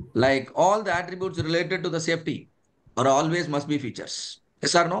 Like all the attributes related to the safety are always must-be features.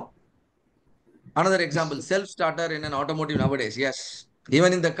 Yes or no? Another example, self-starter in an automotive nowadays. Yes,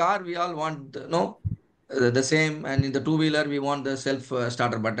 even in the car, we all want the same, and in the two-wheeler, we want the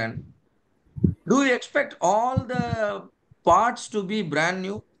self-starter button. Do you expect all the parts to be brand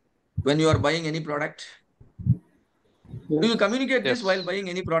new when you are buying any product? Do you communicate this while Yes. buying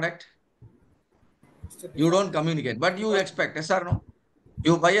any product? You don't communicate, but you expect, yes or no?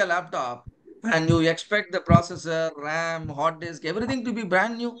 You buy a laptop and you expect the processor, RAM, hard disk, everything to be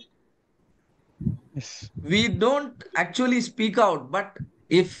brand new. Yes. We don't actually speak out, but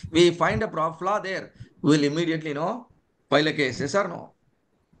if we find a flaw there, we'll immediately file a case, yes or no?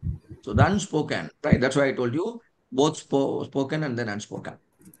 So the unspoken, right? That's why I told you both spoken and then unspoken.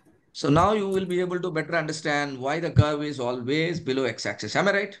 So now you will be able to better understand why the curve is always below x-axis. Am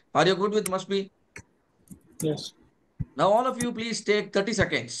I right? Are you good with must be? Yes. Now all of you please take 30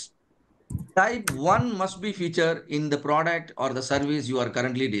 seconds. Type one must be feature in the product or the service you are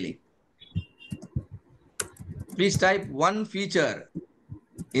currently dealing. Please type one feature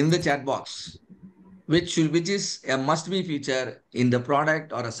in the chat box, which is a must be feature in the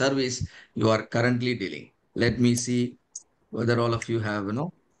product or a service you are currently dealing. Let me see whether all of you have,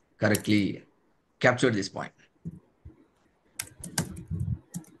 correctly captured this point.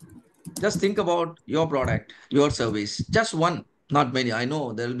 Just think about your product, your service, just one, not many. I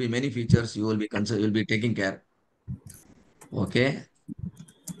know there will be many features you will be taking care. Okay.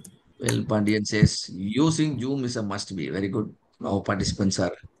 Well, Pandian says using Zoom is a must be. Very good. Now participants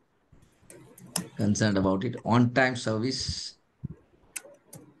are concerned about it. On time service.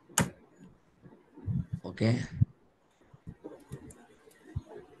 Okay.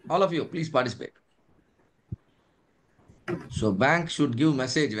 All of you, please participate. So bank should give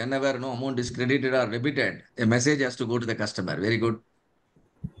message whenever no amount is credited or debited. A message has to go to the customer. Very good.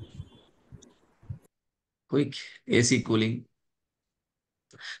 Quick AC cooling.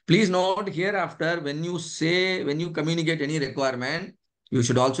 Please note hereafter when you communicate any requirement, you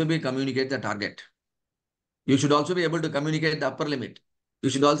should also be communicate the target. You should also be able to communicate the upper limit. You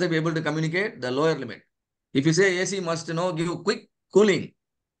should also be able to communicate the lower limit. If you say AC must give quick cooling,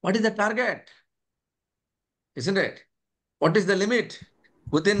 what is the target? Isn't it? What is the limit?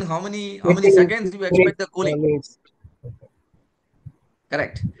 Within how many seconds you expect the cooling?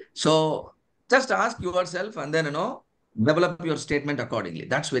 Correct. So just ask yourself and then develop your statement accordingly.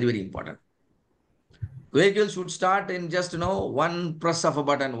 That's very, very important. Vehicle should start in just one press of a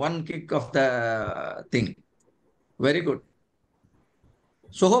button, one kick of the thing. Very good.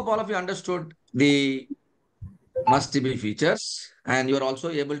 So hope all of you understood the must be features and you are also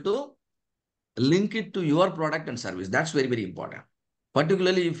able to link it to your product and service. That's very, very important.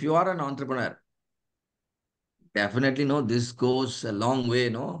 Particularly if you are an entrepreneur, definitely this goes a long way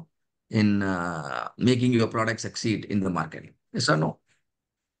in making your product succeed in the market. Yes or no?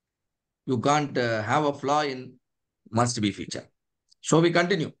 You can't have a flaw in must be feature. So we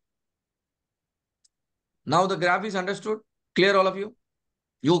continue. Now the graph is understood. Clear all of you?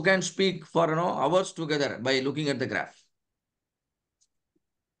 You can speak for hours together by looking at the graph.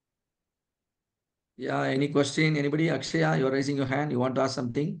 Yeah, any question? Anybody? Akshaya, you're raising your hand. You want to ask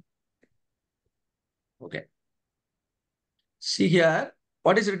something? Okay. See here,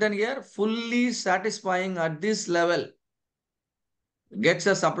 what is written here? Fully satisfying at this level gets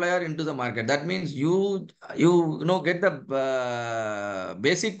a supplier into the market. That means you get the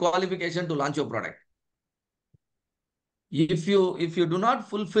basic qualification to launch your product. If you do not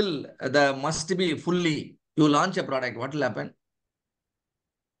fulfill the must be fully, you launch a product, what will happen?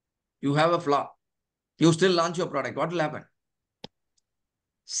 You have a flaw. You still launch your product. What will happen?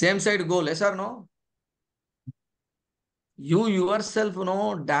 Same side goal, yes or no? You yourself,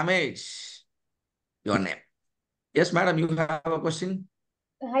 damage your name. Yes, madam, you have a question?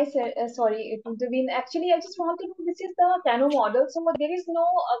 Hi, sir. Sorry to intervene. Actually, I just want to know, this is the Kano model. So there is no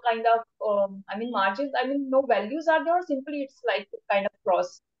kind of, margins. No values are there. Simply, it's like kind of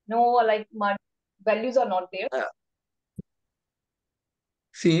cross. No, like values are not there.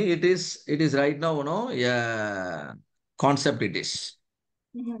 See, it is right now, yeah, concept it is.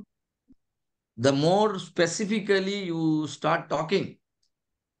 Mhm. The more specifically you start talking,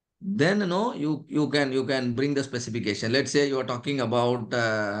 then you can bring the specification. Let's say you are talking about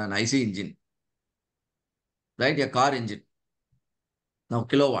an IC engine, right? A car engine. Now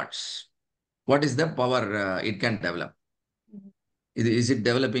kilowatts. What is the power it can develop? Mhm. Is it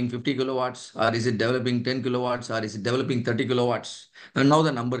developing 50 kilowatts or is it developing 10 kilowatts or is it developing 30 kilowatts? And now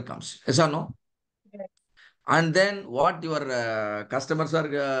the number comes. Yes or no? Right. And then what your customers are,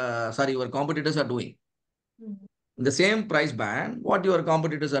 your competitors are doing. Mhm. In the same price band, what your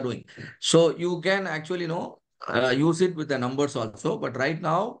competitors are doing. So you can actually use it with the numbers also. But right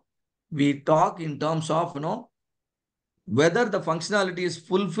now, we talk in terms of whether the functionality is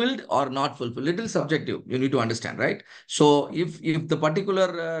fulfilled or not fulfilled. Little subjective, you need to understand, right? So if the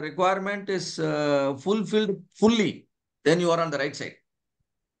particular requirement is fulfilled fully, then you are on the right side.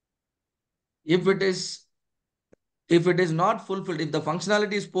 If it is not fulfilled, if the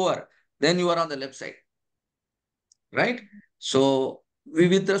functionality is poor, then you are on the left side, right? So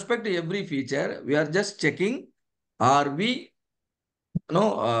with respect to every feature, we are just checking, are we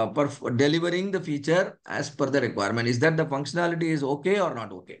delivering the feature as per the requirement? Is that the functionality is okay or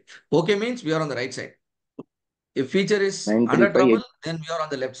not okay? Okay means we are on the right side. If feature is under trouble, then we are on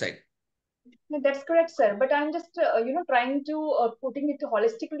the left side. No, that's correct, sir. But I'm just, trying to putting it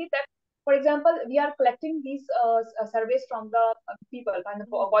holistically that, for example, we are collecting these surveys from the people and the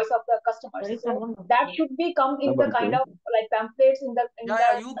voice of the customers. So that should be come in the kind of like pamphlets in the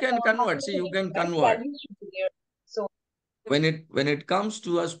Yeah, you can convert. See, you marketing, can right? convert. Values should be there. So When it comes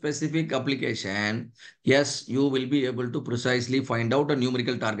to a specific application, yes, you will be able to precisely find out a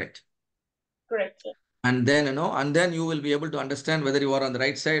numerical target. correct, sir. And then, and then you will be able to understand whether you are on the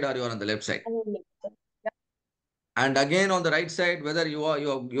right side or you are on the left side. Yeah. And again, on the right side, whether you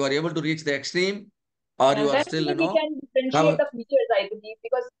are able to reach the extreme or you are That still, way we can have differentiate a, the features, I believe,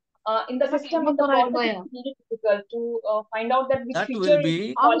 because in the system, in the process, it's really difficult to find out that which that feature will is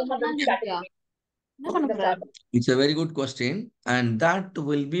be, falling under which category in the startup. it's a very good question. And that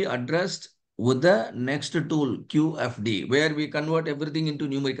will be addressed with the next tool, QFD, where we convert everything into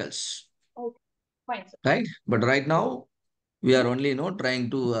numericals. Okay, fine, sir. Right? But right now, we are only, trying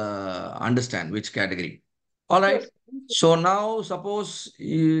to understand which category. All right. Sure, sir. So now suppose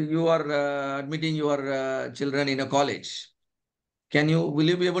you are admitting your children in a college. Will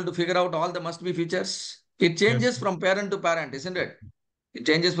you be able to figure out all the must be features? It changes from parent to parent, isn't it? It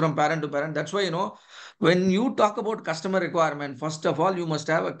changes from parent to parent. That's why, when you talk about customer requirement, first of all, you must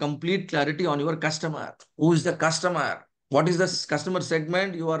have a complete clarity on your customer. Who is the customer? What is the customer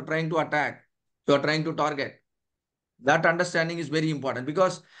segment you are trying to attack? You are trying to target. That understanding is very important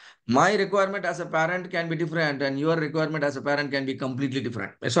because my requirement as a parent can be different and your requirement as a parent can be completely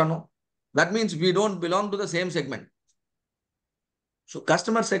different. Yes or no? That means we don't belong to the same segment. So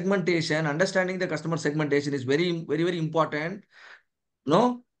customer segmentation, understanding the customer segmentation is very, very, very important,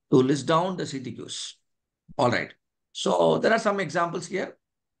 to list down the CTQs. All right. So there are some examples here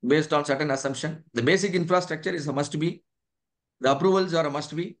based on certain assumption. The basic infrastructure is a must be. The approvals are a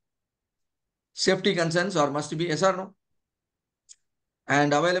must be. Safety concerns are must be. Yes or no?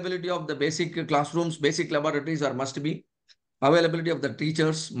 And availability of the basic classrooms, basic laboratories are must be. Availability of the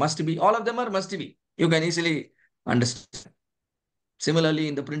teachers must be. All of them are must be. You can easily understand. Similarly,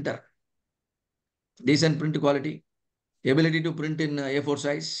 in the printer, decent print quality, ability to print in A4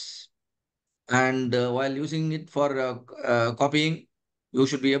 size, and while using it for copying, you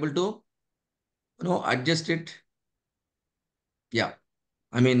should be able to, adjust it. Yeah,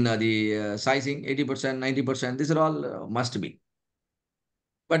 I mean the sizing 80%, 90%. These are all must be.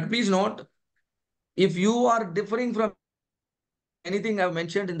 But please note, if you are differing from anything I've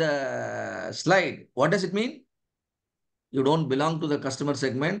mentioned in the slide, what does it mean? You don't belong to the customer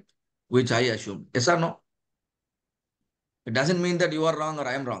segment, which I assume. Yes or no? It doesn't mean that you are wrong or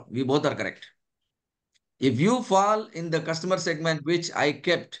I am wrong. We both are correct. If you fall in the customer segment, which I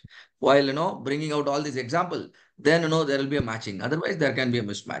kept while, bringing out all these examples, then, there will be a matching. Otherwise, there can be a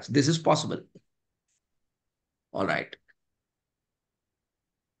mismatch. This is possible. All right.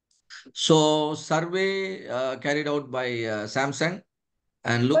 So survey carried out by Samsung,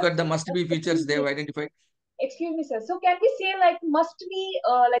 and look at the must-be features they have identified. Excuse me, sir. So can we say like must be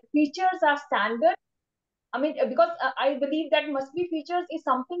like features are standard? I mean, because I believe that must be features is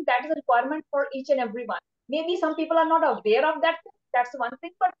something that is a requirement for each and every one. Maybe some people are not aware of that. That's one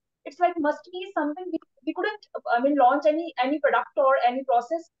thing, but it's like must be something we couldn't, I mean, launch any product or any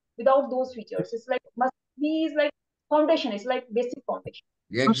process without those features. It's like must be is like foundation. It's like basic foundation.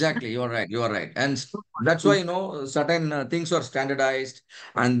 Exactly, you're right. You are right, and that's why certain things are standardized,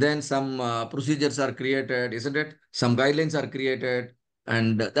 and then some procedures are created, isn't it? Some guidelines are created,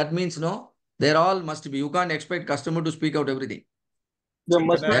 and that means they're all must be. You can't expect customer to speak out everything. The Can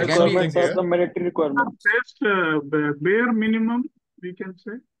must I be There add can be something requirements are here? the mandatory requirements. Just bare minimum, we can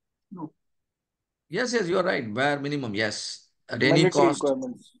say. No, yes, you're right. Bare minimum, yes, at any mandatory cost.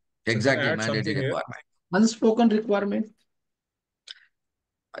 requirements. So can I Exactly, add mandatory something here? requirement. Unspoken requirement.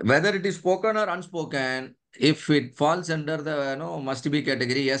 Whether it is spoken or unspoken, if it falls under the must be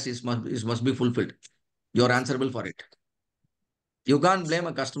category, yes, it must be fulfilled. You're answerable for it. You can't blame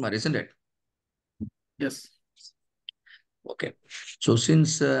a customer, isn't it? Yes. Okay. So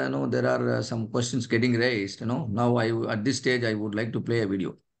since there are some questions getting raised, now at this stage I would like to play a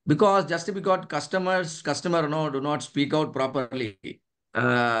video because just because customer do not speak out properly,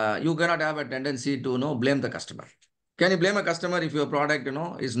 you cannot have a tendency to blame the customer. Can you blame a customer if your product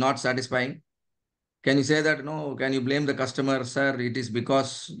is not satisfying? Can you say that Can you blame the customer, sir? It is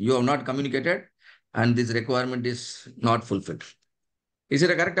because you have not communicated and this requirement is not fulfilled. Is it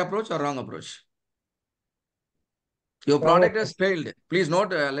a correct approach or wrong approach? Your product has failed. Please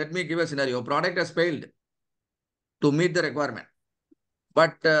note, let me give a scenario. Your product has failed to meet the requirement,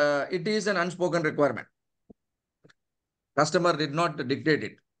 but it is an unspoken requirement. Customer did not dictate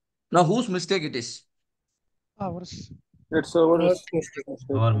it. Now, whose mistake it is? Ours. It's our Mistake.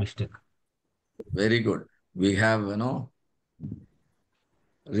 Our mistake. Very good. We have,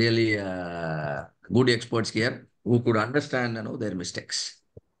 really good experts here who could understand, their mistakes.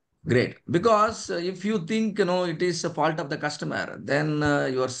 Great. Because if you think, it is a fault of the customer, then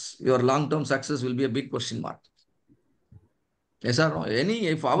your long-term success will be a big question mark. Yes or no?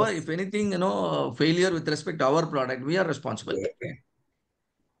 If anything, failure with respect to our product, we are responsible.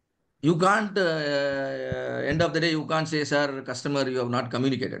 You can't, end of the day, you can't say, sir, customer, you have not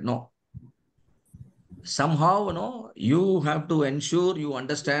communicated. No. Somehow, you have to ensure you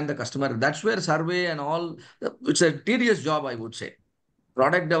understand the customer. That's where survey and all, it's a tedious job, I would say.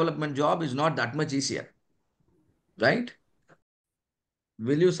 Product development job is not that much easier, right?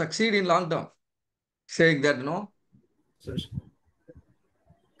 Will you succeed in long term? Saying that,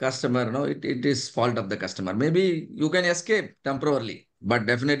 customer, it is fault of the customer. Maybe you can escape temporarily, but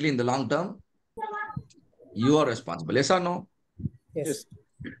definitely in the long term, you are responsible. Yes or no? Yes.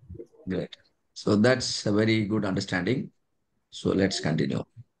 Great. So that's a very good understanding. So let's continue.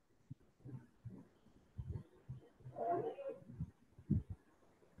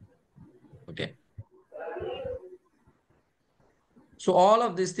 So all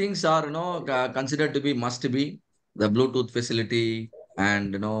of these things are, considered to be must be. The Bluetooth facility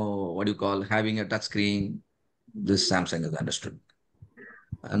and, what do you call, having a touch screen. This Samsung has understood.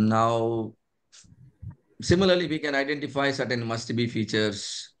 And now, similarly, we can identify certain must be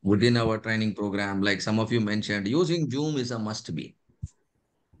features within our training program. Like some of you mentioned, using Zoom is a must be.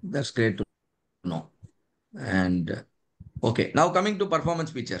 That's great to know. And okay, now coming to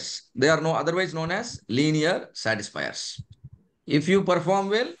performance features. They are otherwise known as linear satisfiers. If you perform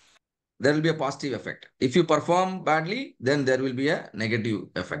well, there will be a positive effect. If you perform badly, then there will be a negative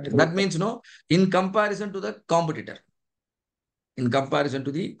effect. That means, in comparison to the competitor. In comparison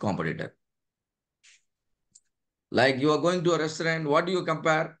to the competitor. Like you are going to a restaurant, what do you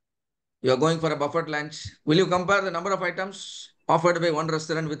compare? You are going for a buffet lunch. Will you compare the number of items offered by one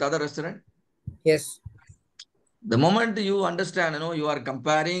restaurant with other restaurant? Yes. The moment you understand, you are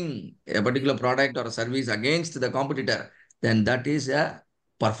comparing a particular product or a service against the competitor, then that is a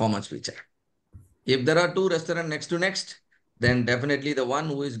performance feature. If there are two restaurants next to next, then definitely the one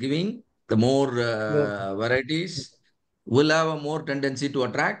who is giving the more varieties will have a more tendency to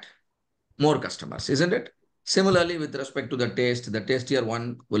attract more customers, isn't it? Similarly, with respect to the tastier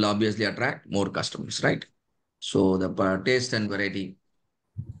one will obviously attract more customers, right? So the taste and variety.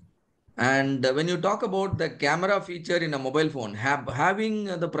 And when you talk about the camera feature in a mobile phone, having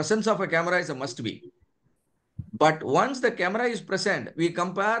the presence of a camera is a must be. But once the camera is present, we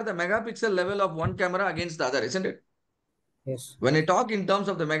compare the megapixel level of one camera against the other, isn't it? Yes. When I talk in terms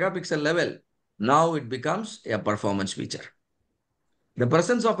of the megapixel level, now it becomes a performance feature. The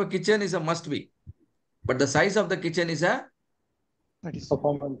presence of a kitchen is a must be, but the size of the kitchen is a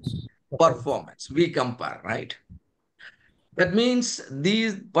Performance. performance. We compare, right? That means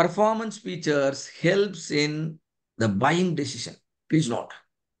these performance features helps in the buying decision. Please note,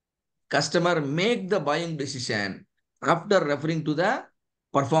 customer make the buying decision after referring to the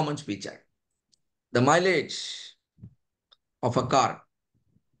performance feature. The mileage of a car,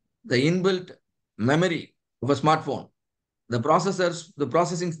 the inbuilt memory of a smartphone, the processors, the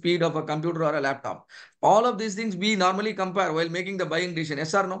processing speed of a computer or a laptop. All of these things we normally compare while making the buying decision.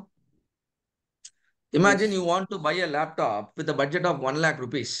 Yes or no? Imagine you want to buy a laptop with a budget of 1 lakh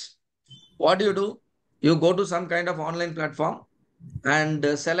rupees. What do? You go to some kind of online platform and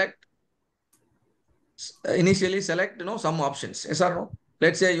initially select, some options. Yes or no?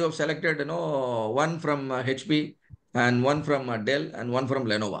 Let's say you have selected, one from HP and one from Dell and one from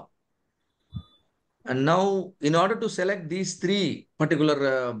Lenovo. And now, in order to select these three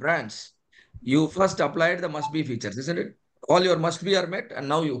particular brands, you first applied the must be features, isn't it? All your must be are met, and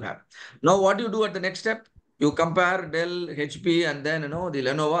now you have. Now, what do you do at the next step? You compare Dell, HP, and then the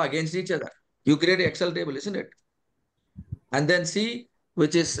Lenovo against each other. You create an Excel table, isn't it? And then see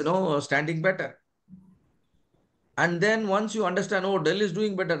which is standing better. And then once you understand, oh, Dell is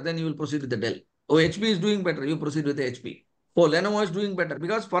doing better, then you will proceed with the Dell. Oh, HP is doing better, you proceed with the HP. Oh, Lenovo is doing better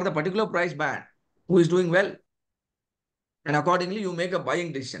because for the particular price band, who is doing well? And accordingly, you make a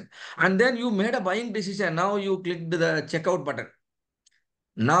buying decision. And then you made a buying decision. Now you clicked the checkout button.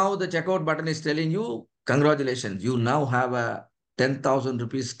 Now the checkout button is telling you, congratulations, you now have a 10,000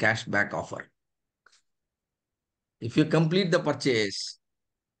 rupees cashback offer. If you complete the purchase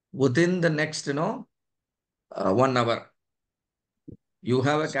within the next, 1 hour, you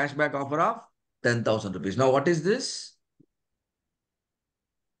have a cashback offer of 10,000 rupees. Now, what is this?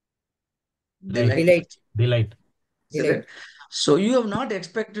 Delight. Delight. Delight. So you have not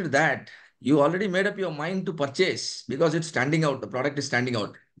expected that. You already made up your mind to purchase because it's standing out. The product is standing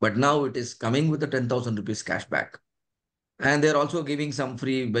out. But now it is coming with a 10,000 rupees cashback. And they're also giving some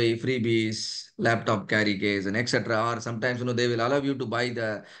freebies, laptop carry case, and etc. Or sometimes they will allow you to buy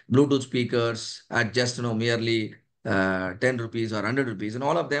the Bluetooth speakers at just merely 10 rupees or 100 rupees, and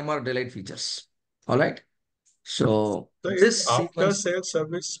all of them are delight features. All right. So So is this after sequence, sales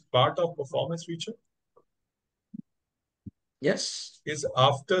service part of performance feature? yes, Is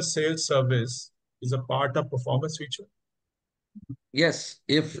after sales service is a part of performance feature? yes.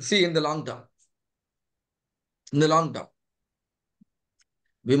 If see in the long term,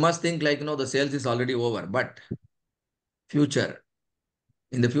 we must think like the sales is already over, but future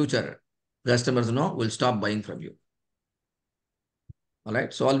in the future, customers will stop buying from you. All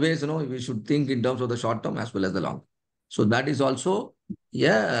right. So always, we should think in terms of the short term as well as the long. So that is also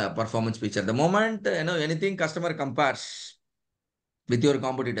performance feature. The moment anything customer compares with your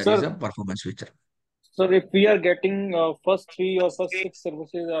competitor is Sir, a performance feature. sir, if we are getting first three or first six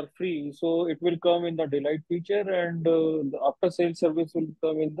services are free, so it will come in the delight feature, and the after sales service will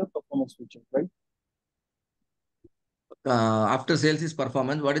come in the performance feature, right? After sales is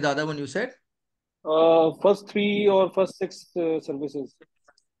performance. What is the other one you said? First three or first six services.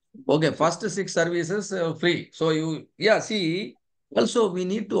 Okay, first 6 services free. So yeah, see, also we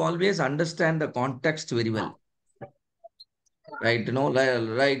need to always understand the context very well, right?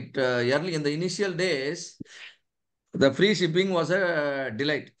 Right, early in the initial days, the free shipping was a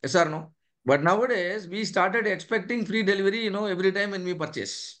delight, yes or no? But nowadays, we started expecting free delivery, every time when we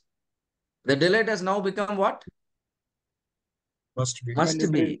purchase. The delight has now become what? Must be. Must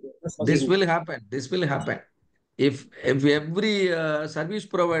Mandatory. be. Must This be. will happen. This will happen. If every service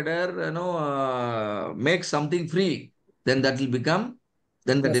provider makes something free, then that will become,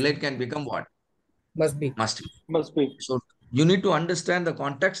 then the Must delight can become what? must be. Must be. Must be. So you need to understand the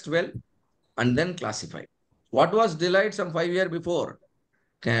context well and then classify. What was delight some 5 years before?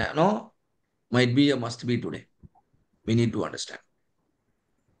 No, might be a must be today. We need to understand.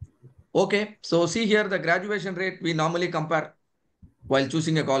 Okay, so see here the graduation rate we normally compare while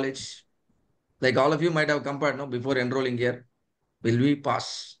choosing a college. Like all of you might have compared, no, before enrolling here. Will we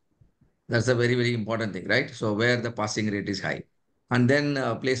pass? That's a very, very important thing, right? So where the passing rate is high. And then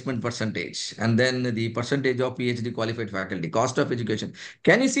placement percentage. And then the percentage of PhD qualified faculty, cost of education.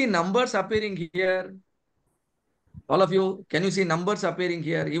 Can you see numbers appearing here? All of you, can you see numbers appearing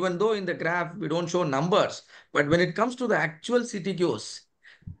here? Even though in the graph, we don't show numbers. But when it comes to the actual CTQs,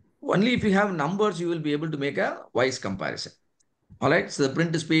 only if you have numbers, you will be able to make a wise comparison. All right. So the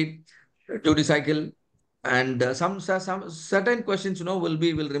print speed, duty cycle, and some certain questions, will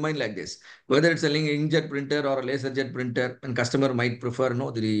remain like this. Whether it's a inkjet printer or a laser jet printer, and customer might prefer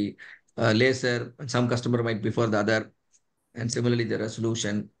the laser, and some customer might prefer the other, and similarly the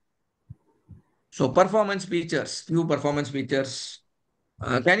resolution. So performance features, few performance features.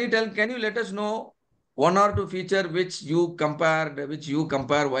 Can you let us know one or two feature which you compare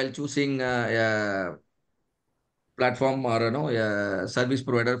while choosing platform or service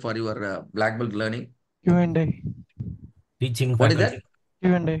provider for your black belt learning? Q&A. Teaching What is that?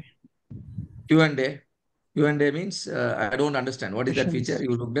 faculty. Q&A. Q&A. Q&A means I don't understand. What is that feature Questions.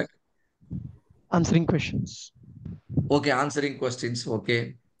 you looked at? Answering questions. Okay, answering questions.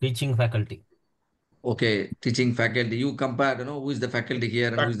 Okay. Teaching faculty. Okay, teaching faculty. You compare, who is the faculty here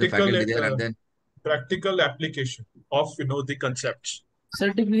and who is the Practical faculty there, and then practical application of the concepts.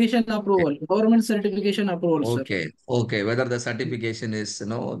 Certification approval, government certification approval, sir. okay. Whether the certification is From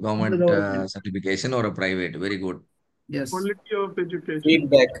the government government. certification or a private. Very good. Yes. Quality of education.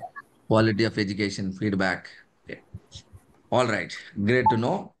 Feedback. Quality of education, feedback. Okay. All right. Great to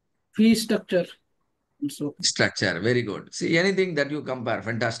know. Fee structure. So Structure, very good. See, anything that you compare,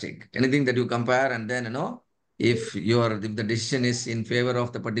 fantastic. Anything that you compare, and then if if the decision is in favor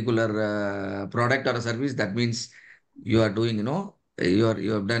of the particular product or a service, that means you are doing, you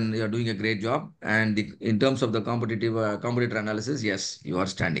are doing a great job. And in terms of the competitor analysis, yes, you are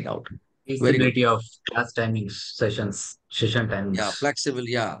standing out. Very good. Flexibility of class timings, session Yeah, timings. flexible.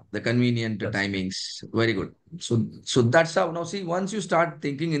 Yeah, the convenient Yes. timings. Very good. So that's how now. See, once you start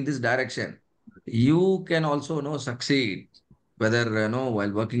thinking in this direction, you can also succeed. Whether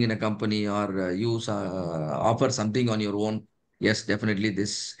while working in a company or you offer something on your own. Yes, definitely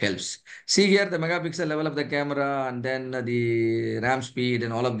this helps. See here the megapixel level of the camera, and then the RAM speed,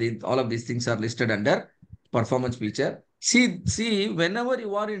 and all of these things are listed under performance feature. See, whenever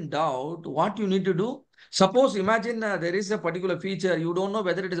you are in doubt, what you need to do. Suppose imagine there is a particular feature, you don't know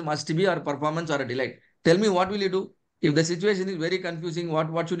whether it is a must be or performance or a delight. Tell me what will you do? If the situation is very confusing,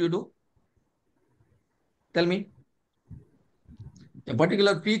 what should you do? Tell me. A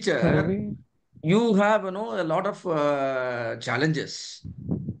particular feature, Ravi. you have a lot of challenges.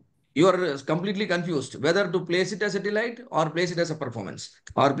 You are completely confused whether to place it as a delight or place it as a performance,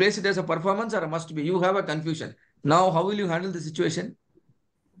 or place it as a performance or a must be. You have a confusion. Now, how will you handle the situation?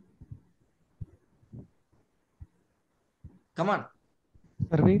 Come on.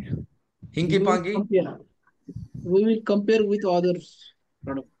 Ravi. Hinky we will panky. compare. We will compare with others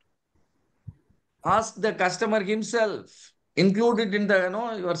product. Ask the customer himself. Include it in the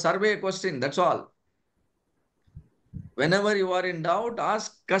your survey question. That's all. Whenever you are in doubt,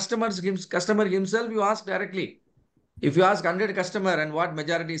 ask customer himself. You ask directly. If you ask 100 customer and what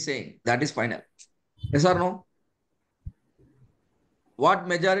majority is saying, that is final. Yes or no? What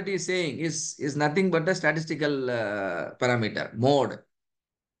majority is saying is nothing but the statistical parameter mode.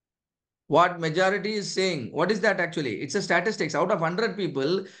 What majority is saying, what is that actually? It's a statistics. Out of 100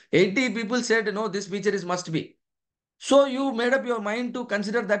 people, 80 people said no, this feature is must be. So you made up your mind to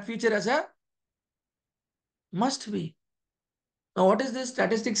consider that feature as a must be. Now, what is this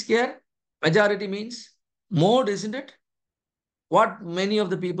statistics here? Majority means mode, isn't it? What many of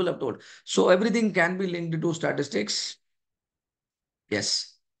the people have told. So everything can be linked to statistics.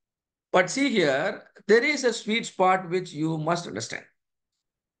 Yes. But see here, there is a sweet spot which you must understand.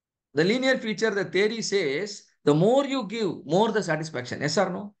 The linear feature, the theory says, the more you give, more the satisfaction. Yes or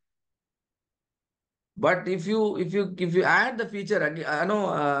no? But if you add the feature again,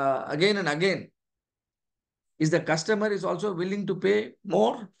 again and again, is the customer is also willing to pay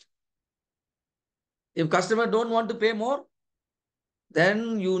more? If customer don't want to pay more,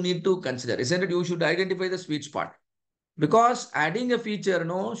 then you need to consider, isn't it? You should identify the sweet spot. Because adding a feature,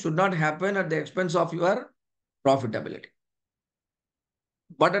 no, should not happen at the expense of your profitability.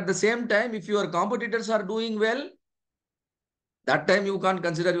 But at the same time, if your competitors are doing well, that time you can't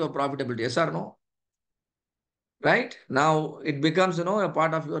consider your profitability. Yes or no? Right? Now it becomes, a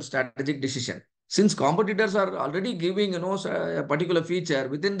part of your strategic decision. Since competitors are already giving, a particular feature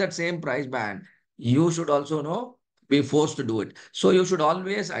within that same price band, you should also, be forced to do it. So you should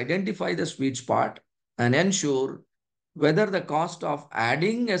always identify the sweet spot and ensure whether the cost of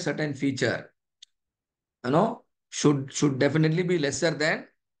adding a certain feature, should definitely be lesser than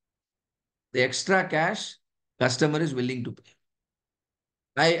the extra cash customer is willing to pay.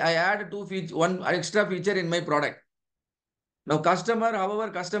 I add one extra feature in my product. Now however,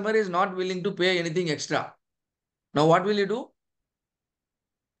 customer is not willing to pay anything extra. Now what will you do?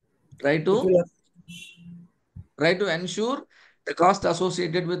 Try It will to try to ensure the cost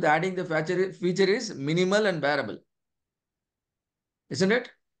associated with adding the feature is minimal and bearable. Isn't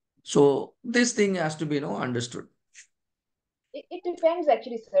it? So this thing has to be, understood. It depends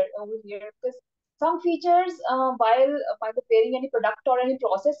actually, sir, over here, because some features, while preparing any product or any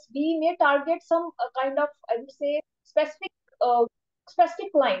process, we may target some kind of, I would say, uh,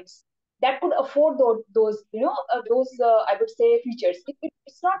 specific clients that could afford those I would say features.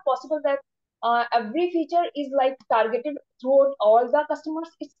 It's not possible that every feature is like targeted throughout all the customers.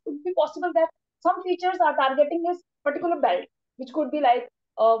 It could be possible that some features are targeting this particular belt, which could be like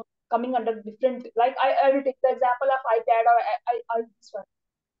coming under different, like I will take the example of iPad or this one.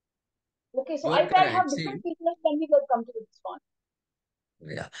 Okay, so You are iPad correct. have See, different features when we will come to this one.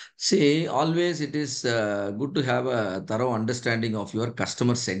 yeah. See, always it is good to have a thorough understanding of your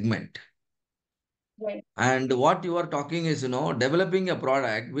customer segment. Right. And what you are talking is, developing a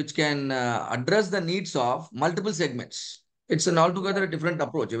product which can address the needs of multiple segments. It's an altogether different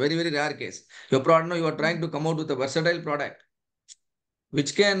approach, a very, very rare case. Your product, you are trying to come out with a versatile product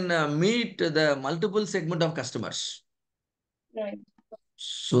which can meet the multiple segment of customers. Right.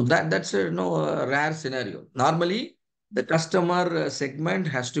 So that's a rare scenario. Normally, the customer segment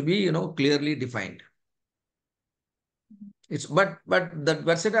has to be, clearly defined. But that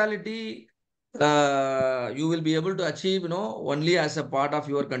versatility you will be able to achieve, only as a part of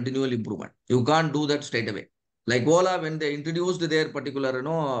your continual improvement. You can't do that straight away. Like Ola, when they introduced their particular,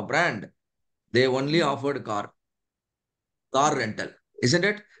 brand, they only offered car rental, isn't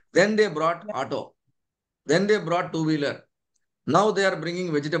it? Then they brought auto. Then they brought two-wheeler. Now they are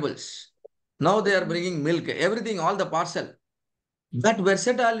bringing vegetables. Now they are bringing milk, everything, all the parcel. That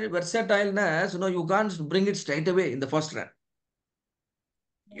versatileness, you can't bring it straight away in the first run.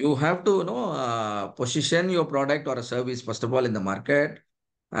 You have to, position your product or a service, first of all, in the market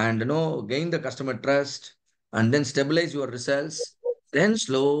and, gain the customer trust and then stabilize your results. Then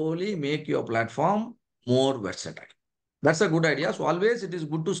slowly make your platform more versatile. That's a good idea. So always it is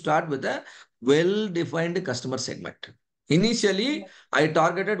good to start with a well-defined customer segment. Initially, I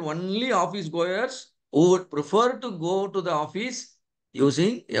targeted only office goers who would prefer to go to the office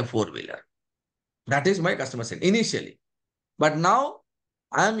using a four-wheeler. That is my customer segment initially. But now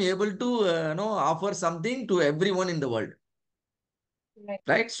I am able to offer something to everyone in the world.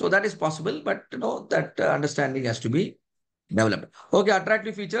 Right? So that is possible, but that understanding has to be developed. Okay,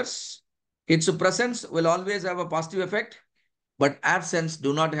 attractive features. Its presence will always have a positive effect, but absence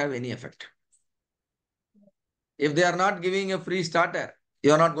do not have any effect. If they are not giving a free starter,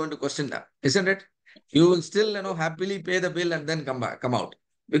 you are not going to question them, isn't it? You will still, happily pay the bill and then come out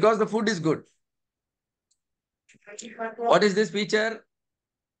because the food is good. What is this feature?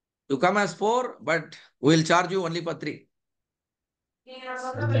 You come as 4, but we'll charge you only for 3.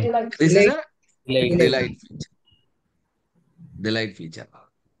 This is a delight feature. Delight feature.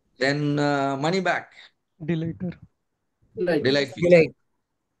 Then money back. Delighter. Delight feature.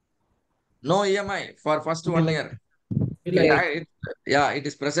 No EMI for first 1 year. It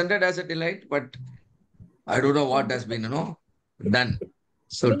is presented as a delight, but I don't know what has been, done.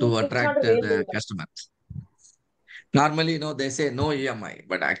 So to It's not attract a real the deal. customers. Normally, they say no EMI,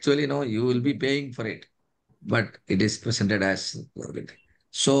 but actually, you will be paying for it. But it is presented as.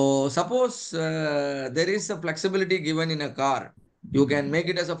 So suppose there is a flexibility given in a car. You can make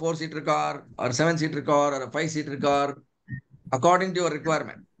it as a 4-seater car or 7-seater car or a 5-seater car. according to your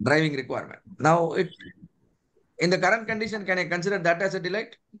requirement, driving requirement. Now, in the current condition, can I consider that as a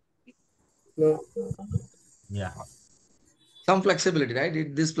delight? No. Yeah. Some flexibility,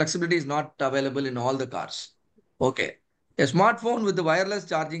 right? This flexibility is not available in all the cars. Okay. A smartphone with the wireless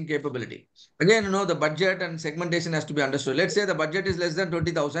charging capability. Again, the budget and segmentation has to be understood. Let's say the budget is less than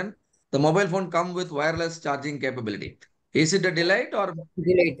 20,000. The mobile phone come with wireless charging capability. Is it a delight or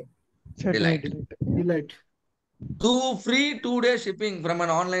Delight. Certainly delight? delight. Free 2-day shipping from an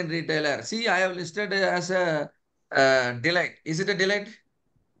online retailer. See, I have listed as a delight. Is it a delight?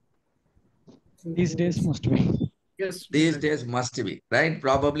 These days must be. Yes. These days must be, right?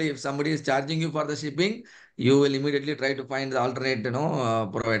 Probably if somebody is charging you for the shipping, you will immediately try to find the alternate,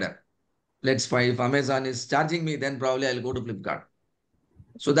 provider. Let's find if Amazon is charging me, then probably I'll go to Flipkart.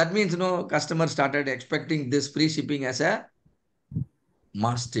 So that means, customers started expecting this free shipping as a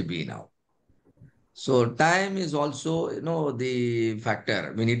must be now. So time is also, the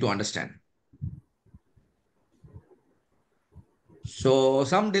factor we need to understand. So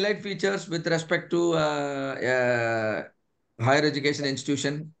some delight features with respect to higher education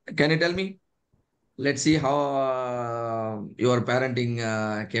institution. Can you tell me? Let's see how your parenting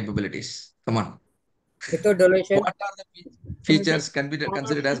capabilities. Come on. Without donation. What are the features can be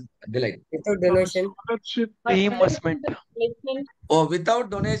considered as delight? Without donation. Reimbursement. Oh, without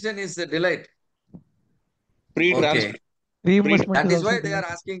donation is a delight. Free Okay. Reimbursement That is is also why they are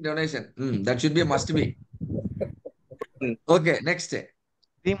delight. asking donation. That should be a must be. Okay, next.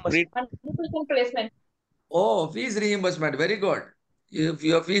 Reimbursement. 100% placement. Oh, fees reimbursement. Very good. If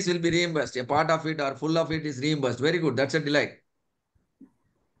your fees will be reimbursed, a part of it or full of it is reimbursed. Very good. That's a delight.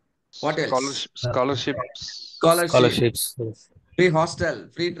 What else? Scholarships. Scholarship. Free hostel,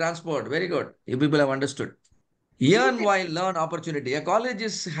 free transport. Very good. You people have understood. Earn while learn opportunity. A college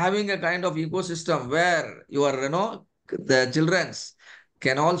is having a kind of ecosystem where the childrens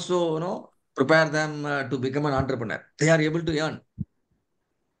can also, prepare them to become an entrepreneur. They are able to earn.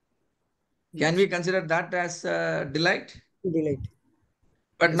 Can we consider that as delight? Delight.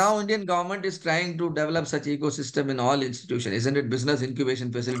 But now Indian government is trying to develop such ecosystem in all institutions, isn't it? Business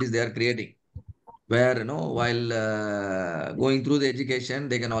incubation facilities they are creating, where while going through the education,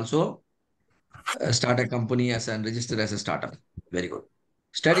 they can also start a company and register as a startup. Very good.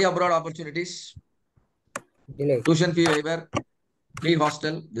 Study abroad opportunities, Delight. tuition fee waiver, free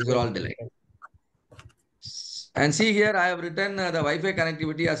hostel. These are all delight. And see here, I have written the Wi-Fi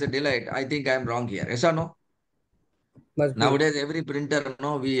connectivity as a delight. I think I am wrong here. Yes or no? Must be. Nowadays, every printer,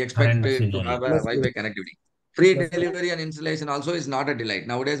 we expect Current it to scenario. have a Must be. Wi-Fi connectivity. Free Must be. delivery and installation also is not a delight.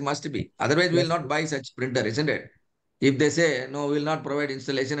 Nowadays, must be. Otherwise, we will Must not be. buy such printer, isn't it? If they say, no, we will not provide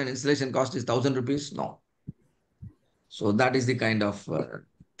installation and installation cost is 1,000 rupees, no. So that is the kind of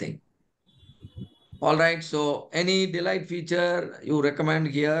thing. All right. So any delight feature you recommend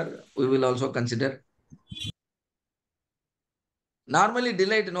here, we will also consider. Normally,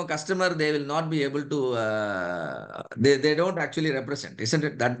 delight, customer, they will not be able to, they don't actually represent, isn't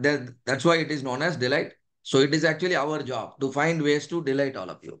it? That's why it is known as delight. So it is actually our job to find ways to delight all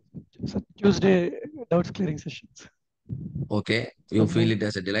of you. So Tuesday doubts clearing sessions. Okay. You feel it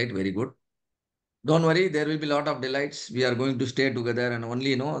as a delight. Very good. Don't worry. There will be a lot of delights. We are going to stay together and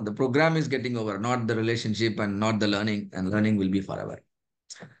only, the program is getting over, not the relationship and not the learning, and learning will be forever.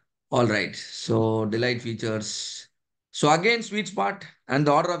 All right. So delight features. So again, sweet spot and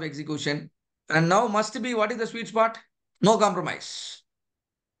the order of execution. And now must be, what is the sweet spot? No compromise.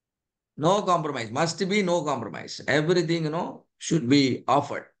 No compromise. Must be no compromise. Everything, should be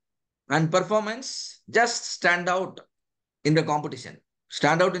offered. And performance, just stand out in the competition.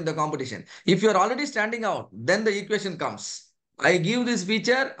 Stand out in the competition. If you're already standing out, then the equation comes. I give this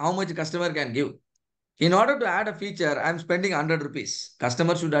feature, how much customer can give? In order to add a feature, I'm spending 100 rupees.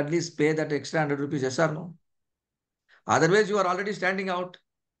 Customer should at least pay that extra 100 rupees, yes or no? Otherwise, you are already standing out.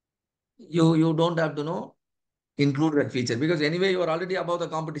 You don't have to include that feature because anyway, you are already above the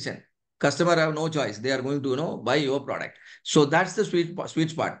competition. Customer have no choice. They are going to buy your product. So that's the sweet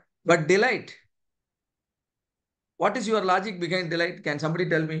spot. But delight. What is your logic behind delight? Can somebody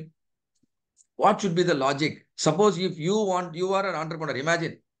tell me? What should be the logic? Suppose if you are an entrepreneur.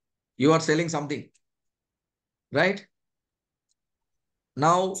 Imagine you are selling something, right?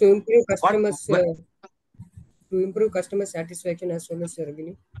 Now, So improve what? customers to improve customer satisfaction as well as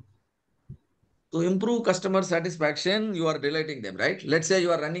revenue. To improve customer satisfaction, you are delighting them, right? Let's say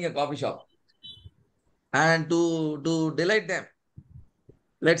you are running a coffee shop. And to delight them,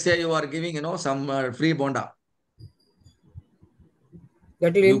 let's say you are giving, some free bonda.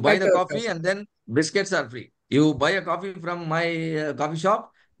 That will You buy impact the our coffee cost. and then biscuits are free. You buy a coffee from my coffee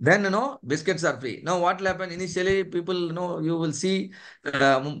shop, Then, biscuits are free. Now, what will happen? Initially, people, you will see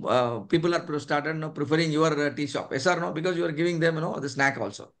people are started preferring your tea shop. Yes or no? Because you are giving them, the snack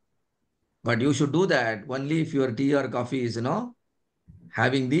also. But you should do that only if your tea or coffee is,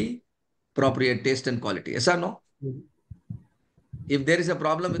 having the appropriate taste and quality. Yes or no? If there is a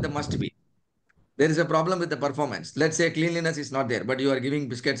problem with the must be, there is a problem with the performance. Let's say cleanliness is not there, but you are giving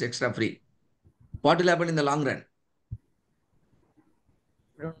biscuits extra free. What will happen in the long run?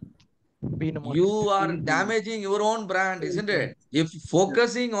 We don't be in the You market. are damaging your own brand, isn't it? If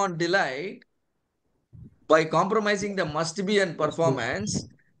focusing on delight by compromising the must be and performance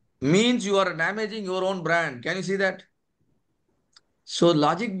means you are damaging your own brand. Can you see that? So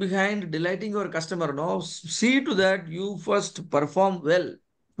logic behind delighting your customer, no, see to that you first perform well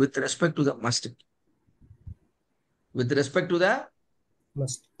with respect to the must, with respect to the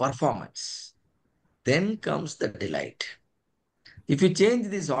Must. performance. Then comes the delight. If you change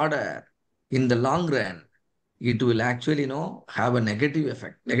this order in the long run, it will actually, have a negative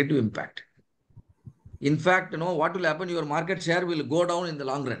effect, negative impact. In fact, what will happen? Your market share will go down in the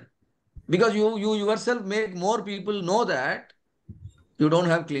long run because you yourself make more people know that you don't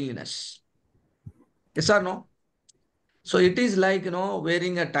have cleanliness. Yes or no? So it is like,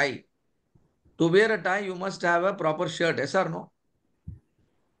 wearing a tie. To wear a tie, you must have a proper shirt. Yes or no?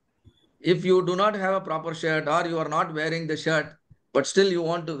 If you do not have a proper shirt or you are not wearing the shirt, but still you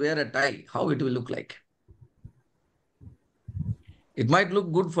want to wear a tie, how it will look like? It might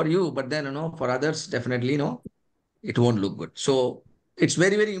look good for you, but then, for others, definitely, it won't look good. So it's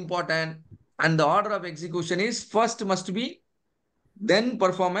very, very important. And the order of execution is first must be, then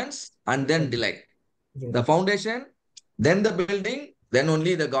performance, and then delight. The foundation, then the building, then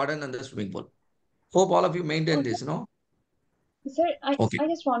only the garden and the swimming pool. Hope all of you maintain this, Sir, Okay. I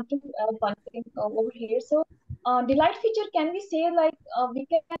just want to add one thing over here. So, delight feature, can we say like we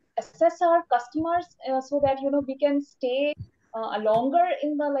can assess our customers so that we can stay longer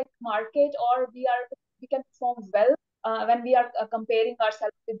in the like market, or we can perform well when we are comparing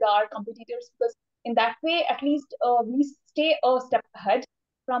ourselves with our competitors, because in that way at least we stay a step ahead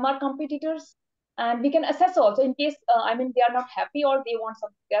from our competitors, and we can assess also in case they are not happy or they want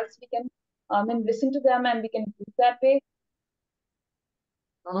something else, we can listen to them and we can do that way.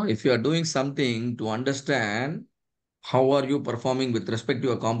 If you are doing something to understand how are you performing with respect to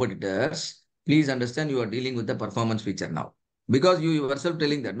your competitors, please understand you are dealing with the performance feature now. Because you yourself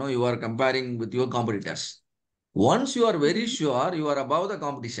telling that, no, you are comparing with your competitors. Once you are very sure you are above the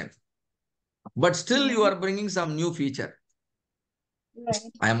competition, but still you are bringing some new feature. Right.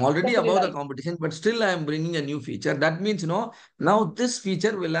 I am already That's a above the delight. competition, but still I am bringing a new feature. That means, now this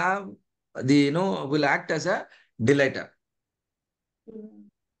feature will have will act as a delighter.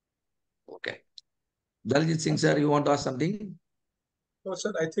 Okay. Daljit Singh, sir, you want to ask something? No,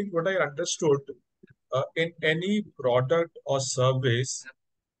 sir, I think what I understood in any product or service,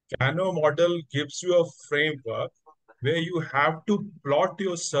 Kano model gives you a framework where you have to plot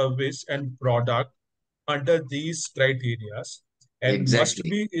your service and product under these criteria. And must Exactly.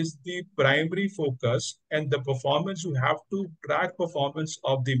 be is the primary focus, and the performance you have to track performance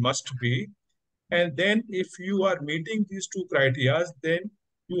of the must be. And then if you are meeting these two criteria, then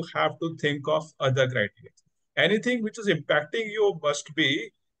you have to think of other criteria. Anything which is impacting your must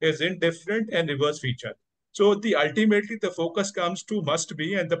be is indifferent and reverse feature. So the ultimately the focus comes to must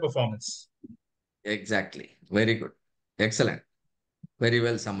be and the performance. Exactly. Very good. Excellent. Very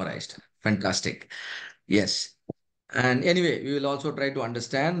well summarized. Fantastic. Yes. And anyway, we will also try to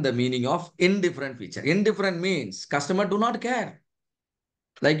understand the meaning of indifferent feature. Indifferent means customer do not care.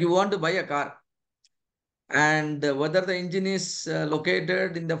 Like you want to buy a car and whether the engine is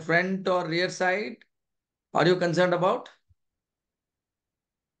located in the front or rear side, are you concerned about?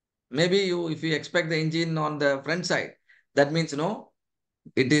 Maybe if you expect the engine on the front side, that means,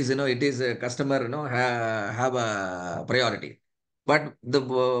 it is a customer, have a priority. But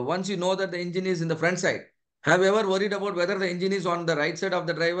once you know that the engine is in the front side, have you ever worried about whether the engine is on the right side of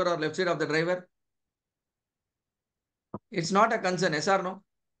the driver or left side of the driver? It's not a concern, yes or no?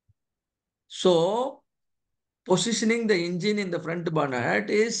 So positioning the engine in the front bonnet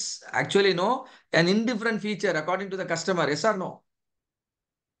is actually an indifferent feature according to the customer, yes or no?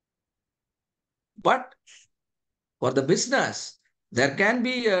 But for the business, there can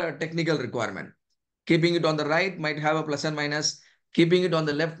be a technical requirement. Keeping it on the right might have a plus and minus. Keeping it on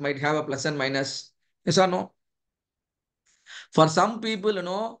the left might have a plus and minus. Yes or no? For some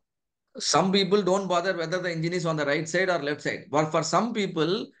people, some people don't bother whether the engine is on the right side or left side. But for some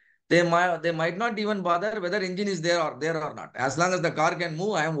people, they might not even bother whether engine is there or not. As long as the car can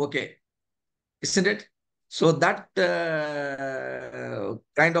move, I am okay. Isn't it? So that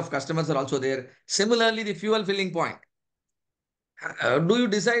kind of customers are also there. Similarly, the fuel filling point. Do you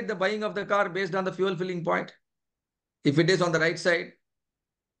decide the buying of the car based on the fuel filling point? If it is on the right side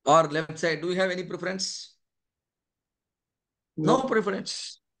or left side, do you have any preference? No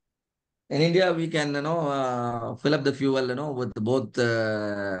preference. In India, we can, fill up the fuel, with both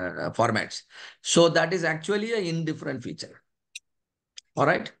formats. So that is actually an indifferent feature. All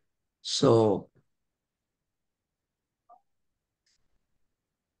right. So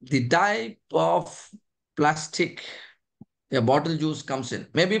the type of plastic a bottle juice comes in,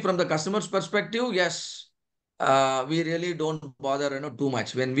 maybe from the customer's perspective, yes, we really don't bother, too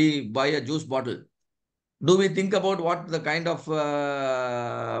much when we buy a juice bottle. Do we think about what the kind of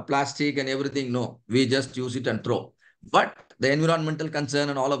plastic and everything? No, we just use it and throw. But the environmental concern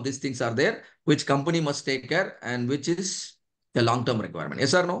and all of these things are there, which company must take care and which is a long-term requirement.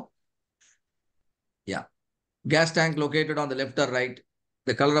 Yes or no? Yeah. Gas tank located on the left or right,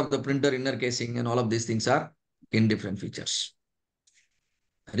 the color of the printer inner casing and all of these things are indifferent features.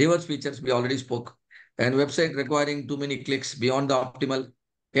 Reverse features, we already spoke. And website requiring too many clicks beyond the optimal.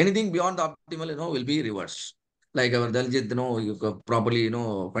 Anything beyond the optimal, will be reverse. Like our Daljit, you properly,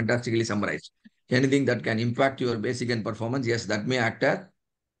 fantastically summarized. Anything that can impact your basic and performance, yes, that may act as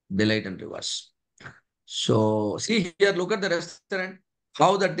delete and reverse. So see here, look at the restaurant,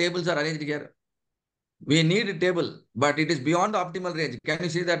 how the tables are arranged here. We need a table, but it is beyond the optimal range. Can you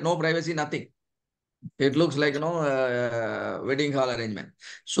see that? No privacy, nothing. It looks like, wedding hall arrangement.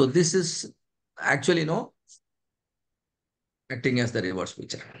 So this is actually, acting as the reverse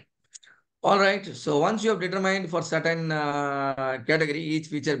feature. All right. So once you have determined for certain category, each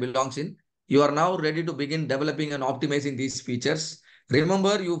feature belongs in, you are now ready to begin developing and optimizing these features.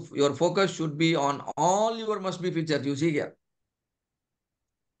 Remember, your focus should be on all your must-be features. You see here.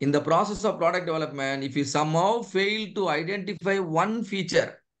 In the process of product development, if you somehow fail to identify one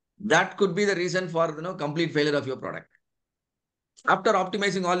feature, that could be the reason for complete failure of your product. After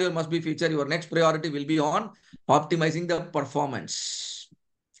optimizing all your must-be feature, your next priority will be on optimizing the performance.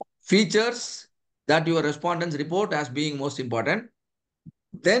 Features that your respondents report as being most important.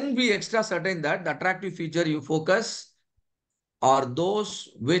 Then be extra certain that the attractive feature you focus are those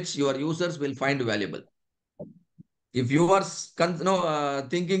which your users will find valuable. If you are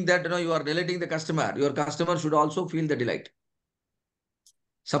thinking that you are delighting the customer, your customer should also feel the delight.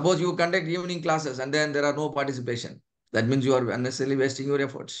 Suppose you conduct evening classes and then there are no participation. That means you are unnecessarily wasting your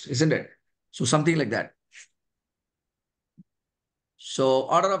efforts, isn't it? So something like that. So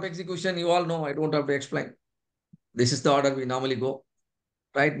order of execution, you all know, I don't have to explain. This is the order we normally go,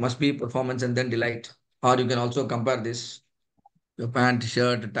 right? Must be performance and then delight. Or you can also compare this, your pant,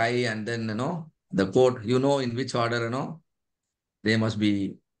 shirt, tie, and then, the coat, in which order, they must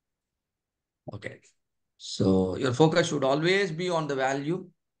be, okay. So your focus should always be on the value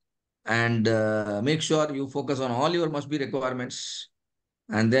and make sure you focus on all your must be requirements.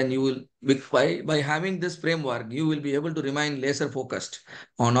 And then you will, by having this framework, you will be able to remain laser focused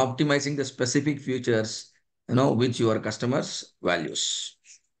on optimizing the specific features, which your customers values.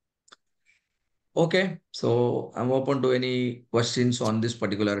 Okay, so I'm open to any questions on this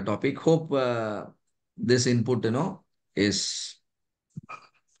particular topic. Hope this input, is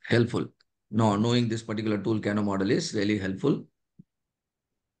helpful. No, knowing this particular tool Kano model is really helpful,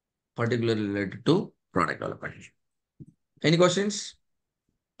 particularly related to product development. Any questions?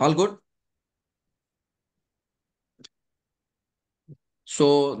 All good?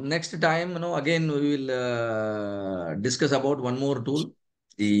 So next time, again, we will discuss about one more tool,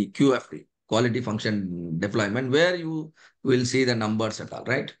 the QFD, quality function deployment, where you will see the numbers and all,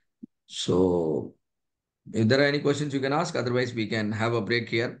 right? So if there are any questions, you can ask. Otherwise, we can have a break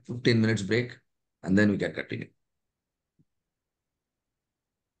here, 15 minutes break, and then we can continue.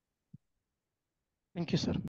 Thank you, sir.